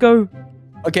go. Let's go.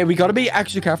 Okay, we gotta be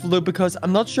extra careful though because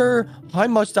I'm not sure how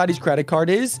much Daddy's credit card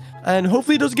is, and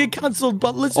hopefully it doesn't get cancelled.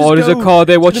 But let's just Oh, there's a go car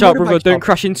there. to Watch the out, brother. motorbike Don't shop.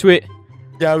 crash into it.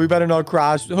 Yeah, we better not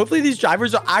crash. Hopefully these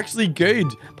drivers are actually good,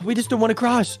 but we just don't want to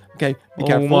crash. Okay, be Oh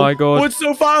careful. my God. Oh, it's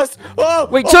so fast. Oh,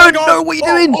 Wait, oh my turn. God. No, what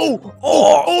are you doing?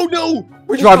 Oh, no.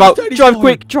 We just Drive got out. Daddy's Drive car.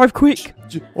 quick. Drive quick.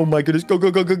 Oh my goodness, go, go,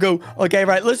 go, go, go. Okay,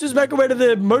 right, let's just make our way to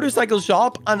the motorcycle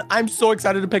shop, and I'm so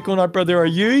excited to pick one up, brother. Are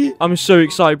you? I'm so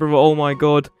excited, brother. Oh my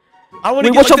God. I want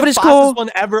to Wait, get watch like, out the for this fastest car. one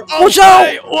ever. Oh, Watch out.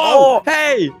 hey, whoa, Oh.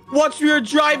 hey, watch where you're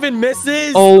driving,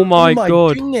 missus. Oh my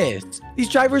God. Goodness, these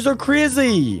drivers are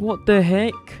crazy. What the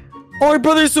heck? All right,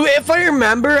 brother, so if I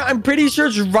remember, I'm pretty sure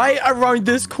it's right around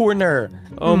this corner.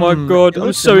 Oh my God. it I'm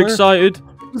looks so similar. excited.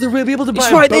 Brother, we'll be able to buy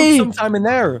It's a right boat there. sometime in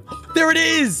there. There it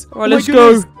is. All right, my let's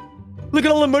goodness. go. Look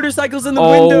at all the motorcycles in the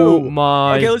Oh window.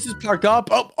 my. Okay, let's just park up.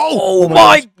 Oh Oh my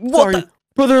my. gosh. What Sorry. the?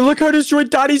 Brother, look how destroyed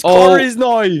Daddy's Oh. car is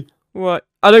now. What?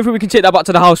 I don't think we can take that back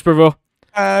to the house, brother.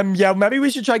 Yeah, maybe we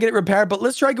should try get it repaired, but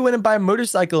let's try go in and buy a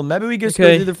motorcycle. Maybe we just go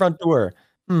Okay. through the front door.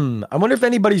 I wonder if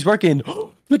anybody's working.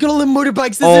 Look at all the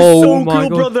motorbikes. This Oh is so my cool,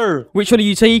 God. brother. Which one are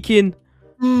you taking?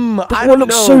 I That don't one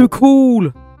looks know. so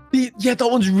cool. Yeah, that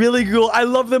one's really cool. I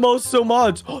love them all so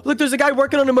much. Look, there's a guy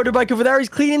working on a motorbike over there. He's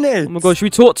cleaning it. Oh my God, should we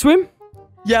talk to him?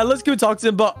 Yeah, let's go talk to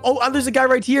him. But and there's a guy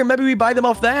right here. Maybe we buy them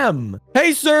off them.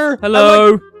 Hey, sir.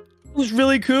 Hello. It was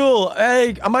really cool.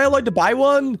 Hey, am I allowed to buy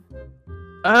one?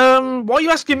 Why are you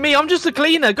asking me? I'm just a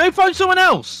cleaner. Go find someone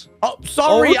else. Oh,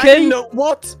 sorry. I okay. didn't know.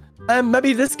 What?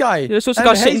 Maybe this guy. Yeah, there's also a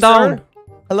guy hey, sitting sir. down.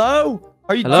 Hello?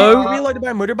 Are you Hello? Are we allowed to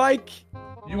buy a motorbike?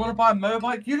 You want to buy a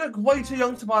motorbike? You look way too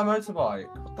young to buy a motorbike.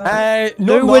 What the heck?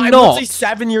 No, No, we're I'm not. only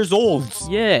 7 years old.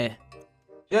 Yeah.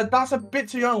 Yeah, that's a bit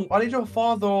too young. I need your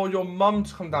father or your mum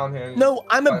to come down here. No,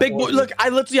 I'm a Right, big boy. well, Look, I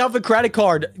literally have a credit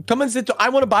card. Come and sit. I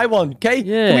want to buy one. Okay? Can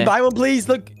we Yeah. buy one, please?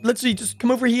 Look, literally, just come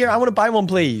over here. I want to buy one,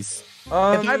 please. If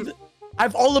I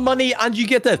have all the money and you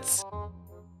get it.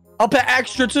 I'll pay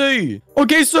extra too.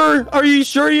 Okay, sir. Are you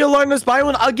sure you're letting us buy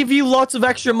one? I'll give you lots of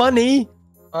extra money.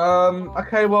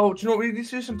 Okay, well, do you know what? We need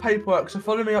to do some paperwork, so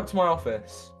follow me up to my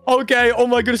office. Okay. Oh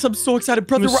my goodness, I'm so excited,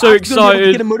 brother. I'm we're so actually gonna be able to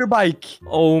excited. get a motorbike.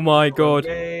 Oh my God.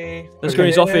 Okay. Let's go in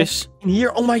his office. In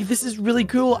here. Oh my, this is really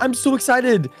cool. I'm so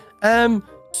excited.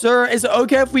 Sir, is it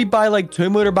okay if we buy like 2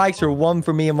 motorbikes or one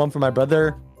for me and one for my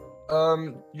brother?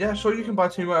 Yeah, sure, you can buy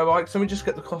 2 motorbikes. Let me just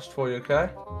get the cost for you, okay?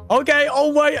 Okay.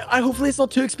 Oh my, hopefully it's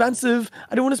not too expensive.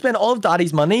 I don't want to spend all of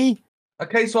Daddy's money.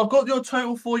 Okay, so I've got your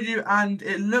total for you, and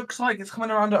it looks like it's coming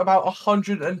around at about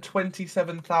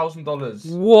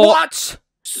 $127,000. What?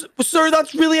 Sir,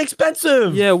 that's really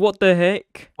expensive. Yeah, what the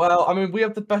heck? Well, I mean, we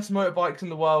have the best motorbikes in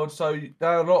the world, so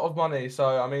they're a lot of money.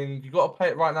 So, I mean, you got to pay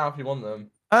it right now if you want them.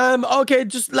 Okay,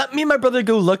 just let me and my brother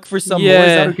go look for some more. Is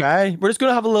Yeah. that okay? We're just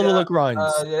gonna have a little Yeah, look around.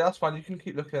 Yeah, that's fine. You can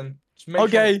keep looking. Just make sure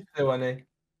Okay. you don't steal any.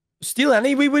 Steal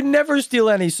any? We would never steal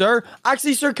any, sir.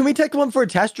 Actually, sir, can we take one for a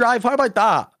test drive? How about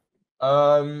that?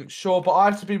 Sure, but I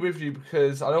have to be with you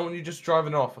because I don't want you just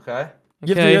driving off, okay?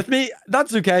 You have to be with me?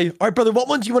 That's okay. All right, brother, what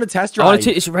one do you want to test I drive? want to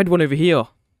take this red one over here.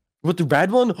 With the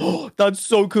red one? Oh, that's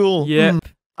so cool. Yep.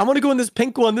 I want to go in this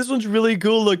pink one. This one's really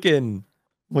cool looking.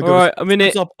 Oh my All gosh. right, I'm in it.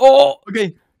 What's up? Oh,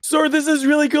 Okay. Sir, this is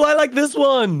really cool. I like this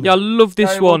one. yeah, I love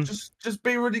this Okay, well, one. just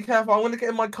be really careful. I'm gonna get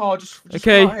in my car. Just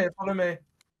Okay. Right here, follow me.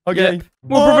 Okay. Yep.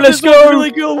 Well, brother, let's this one's go.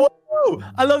 really cool. Whoa.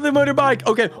 I love the motorbike.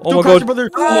 Okay. Oh don't my crash God. your brother.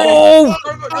 Oh,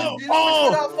 You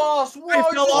don't that fast. I Whoa,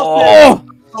 fell just- off there. oh,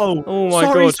 Oh, Oh my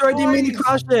sorry, God. sir. I didn't mean to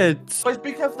crash it. Guys,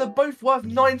 be careful. They're both worth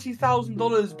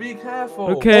 $90,000. Be careful.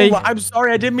 Okay. Oh, I'm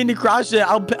sorry. I didn't mean to crash it.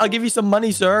 I'll give you some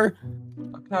money, sir.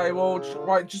 Okay. Well,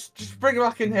 just bring it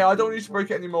back in here. I don't want you to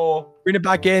break it anymore. Bring it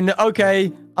back in.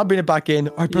 Okay. I'll bring it back in.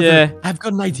 All right, brother. Yeah. I've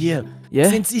got an idea. yeah.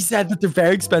 Since he said that they're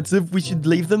very expensive, we should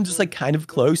leave them just like kind of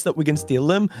close that we can steal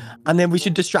them. And then we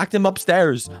should distract them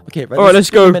upstairs. Okay, right. All right, just let's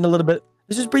bring go. them in a little bit.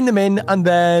 Let's just bring them in and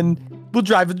then we'll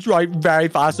drive very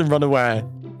fast and run away.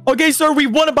 Okay, sir, we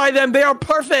want to buy them. They are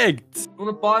perfect. You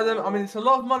want to buy them? I mean, it's a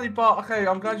lot of money, but okay.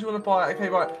 I'm glad you want to buy it. Okay,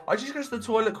 right. I just go to the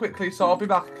toilet quickly, so I'll be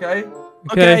back. Okay.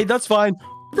 Okay, that's fine.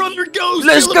 Brother, go!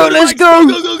 Let's steal go, the let's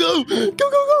motorbikes. go.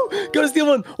 Go! Gotta steal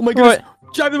one. Oh my goodness. Right.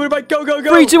 Drive the motorbike. Go!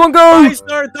 3, 2, 1, go. Bye,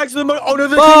 sir. Thanks for the motor. Oh no,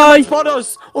 they're Bye. trying to spot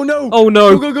us. Oh no. Oh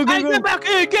no. Go! Hey, get back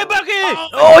here! Get back here!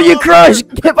 Oh, you crashed.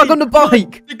 Get back on the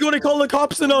bike. They're gonna call the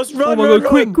cops on us. Run, Oh my run,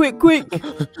 God, run. quick.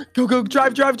 Go!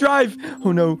 Drive!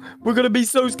 Oh no, we're gonna be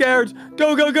so scared.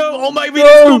 Go! Oh my, we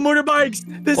just go motorbikes.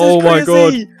 This Oh is my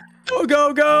crazy.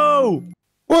 Go!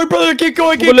 All right, brother, keep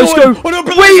going. Well, let's going. go. Oh no,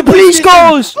 brother, Wait, police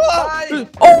cars. Bye.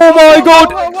 Oh my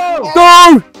God. Whoa.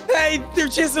 Go. Hey, they're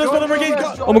chasing us, brother. We're getting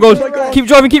caught. Oh my god. Keep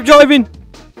driving, keep driving.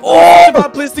 Oh, it's a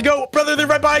bad place to go. Brother, they're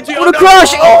right behind you. I'm gonna crash.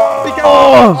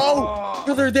 Oh,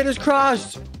 brother, they just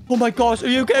crashed. Oh my gosh. Are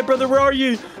you okay, brother? Where are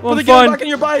you? Brother, get fine. back on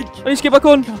your bike. I need to get back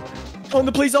on. Oh,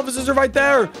 the police officers are right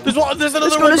there. There's another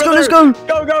one. Let's go.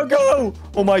 Go.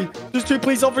 Oh my, there's 2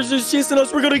 police officers chasing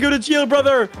us. We're gonna go to jail,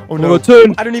 brother. Oh my no. God,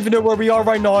 turn. I don't even know where we are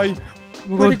right now.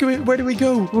 Where do we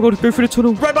go? Oh my god, go through the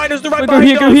tunnel. Right behind us, Go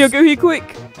here, go here,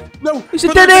 quick. No, It's a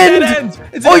brother, dead end.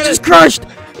 It's a Oh, dead he just end. crashed.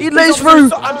 He let us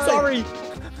through. I'm sorry.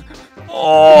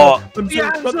 Oh. I'm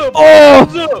sorry. hands up.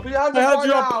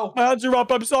 Oh. My hands are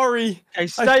up. I'm sorry. Hey,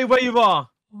 stay where you are.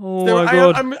 Oh my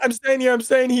god. I'm staying here. I'm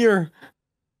staying here.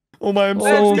 Oh my, I'm so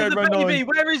Oh. scared right now. Baby,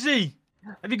 where is he?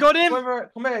 Have you got him?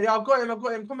 Come here. Yeah, I've got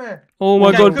him. Come here. Oh my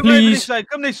Okay, god, come over please. this way.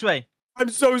 Come this way. I'm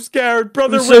so scared,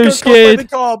 brother. I'm we're so gonna scared.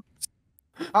 caught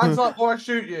by the cops. Hands up or I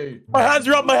shoot you. My hands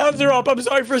are up. I'm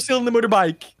sorry for stealing the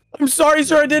motorbike. I'm sorry,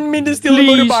 sir. I didn't mean to steal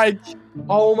Please. the motorbike.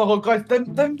 Oh my god, guys,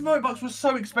 them motorbikes were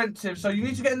so expensive, so you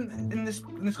need to get in this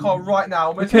car right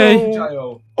now. We're Okay. going to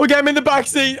jail. Okay, I'm in the back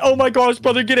seat. Oh my gosh,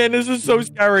 brother, get in. This is so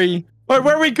scary. All right,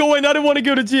 where are we going? I don't want to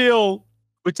go to jail.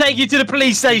 We'll take you to the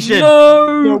police station.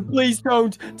 No, No. please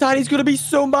don't. Daddy's gonna be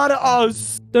so mad at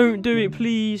us. Don't do it,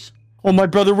 please. Oh my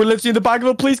brother, we're literally in the back of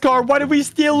a police car. Why did we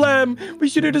steal them? We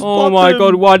should have just Oh bought my them.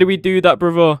 god, why did we do that,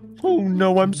 brother? Oh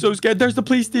no, I'm so scared. There's the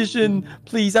police station.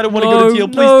 Please, I don't want to go to jail.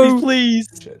 Please, No.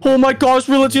 please. Oh my gosh,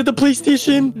 we're literally at the police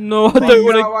station. No, I Oh, don't yeah,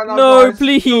 want why to. not, No, guys?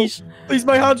 please. Please,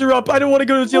 my hands are up. I don't want to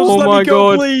go to jail. Oh Just let my me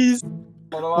go, God. please.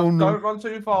 Oh, no. Don't run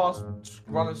too fast. Just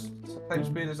run as same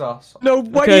speed as us. No,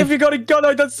 why Okay. have you got a gun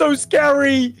out? That's so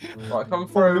scary. Right, come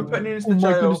through. We're putting you into Oh the my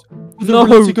jail. goodness. No. We're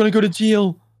literally gonna go to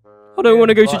jail. I don't want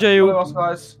to go to Right, jail. Follow us,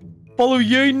 guys. Follow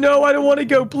you? No, I don't want to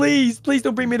go. Please, please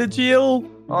don't bring me to jail.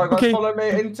 Alright, guys, Okay. follow me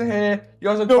into here. You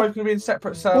guys are No. both going to be in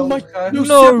separate cells. Oh my, okay? no,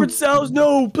 No. separate cells.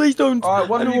 No, please don't. Alright,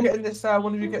 one I of don't you want- get in this cell,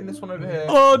 one of you get in this one over here.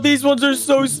 Oh, these ones are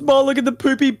so small. Look at the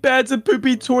poopy beds and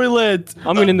poopy toilet.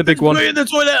 I'm in the big There's one. poo in the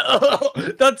toilet. Oh,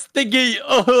 that's stinky.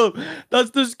 Oh, that's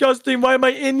disgusting. Why am I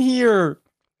in here?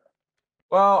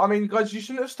 Well, I mean, guys, you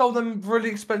shouldn't have stolen them really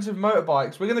expensive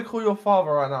motorbikes. We're going to call your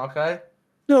father right now, okay?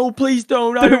 No, please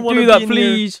don't. I don't Don't want do to that, be in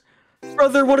here. please.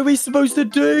 Brother, what are we supposed to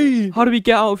do? How do we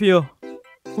get out of here?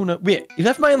 Oh no, wait, you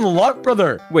left mine in the lock,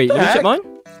 brother. Wait, The let me check heck? mine.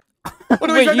 What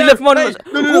are we Wait, doing you now? left mine. Hey,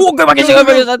 no. Oh, go back and No, check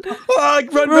no, over no. there. Ah, run,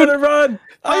 Run. brother, run.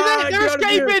 They're get out of here.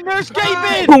 escaping! They're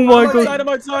escaping! Oh my I'm god.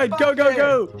 outside. Go, go,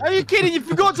 go. Are you kidding? You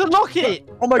forgot to lock it!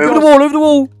 Oh my Over the god. wall, over the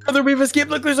wall. Brother, we've escaped.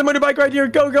 Look, there's a motorbike right here.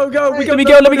 Go, go, go. Let me go,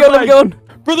 let me go, let me go on.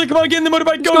 Brother, come on, get in the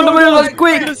motorbike. Go, go on go, the go. motorbike,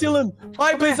 quick. We're gonna steal him.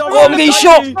 Hi, please. Oh, I'm getting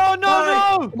shot. Oh, no,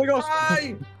 Hi. no! Oh my gosh.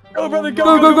 Hey! Go, brother, go,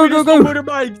 Go, go, go, We just go, stole go.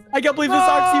 motorbikes. I can't believe this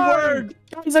actually worked.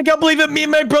 Guys, I can't believe it. Me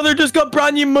and my brother just got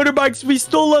brand new motorbikes. We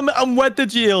stole them and went to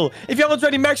jail. If you haven't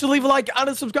already, make sure to leave a like and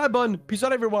a subscribe button. Peace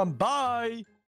out, everyone. Bye.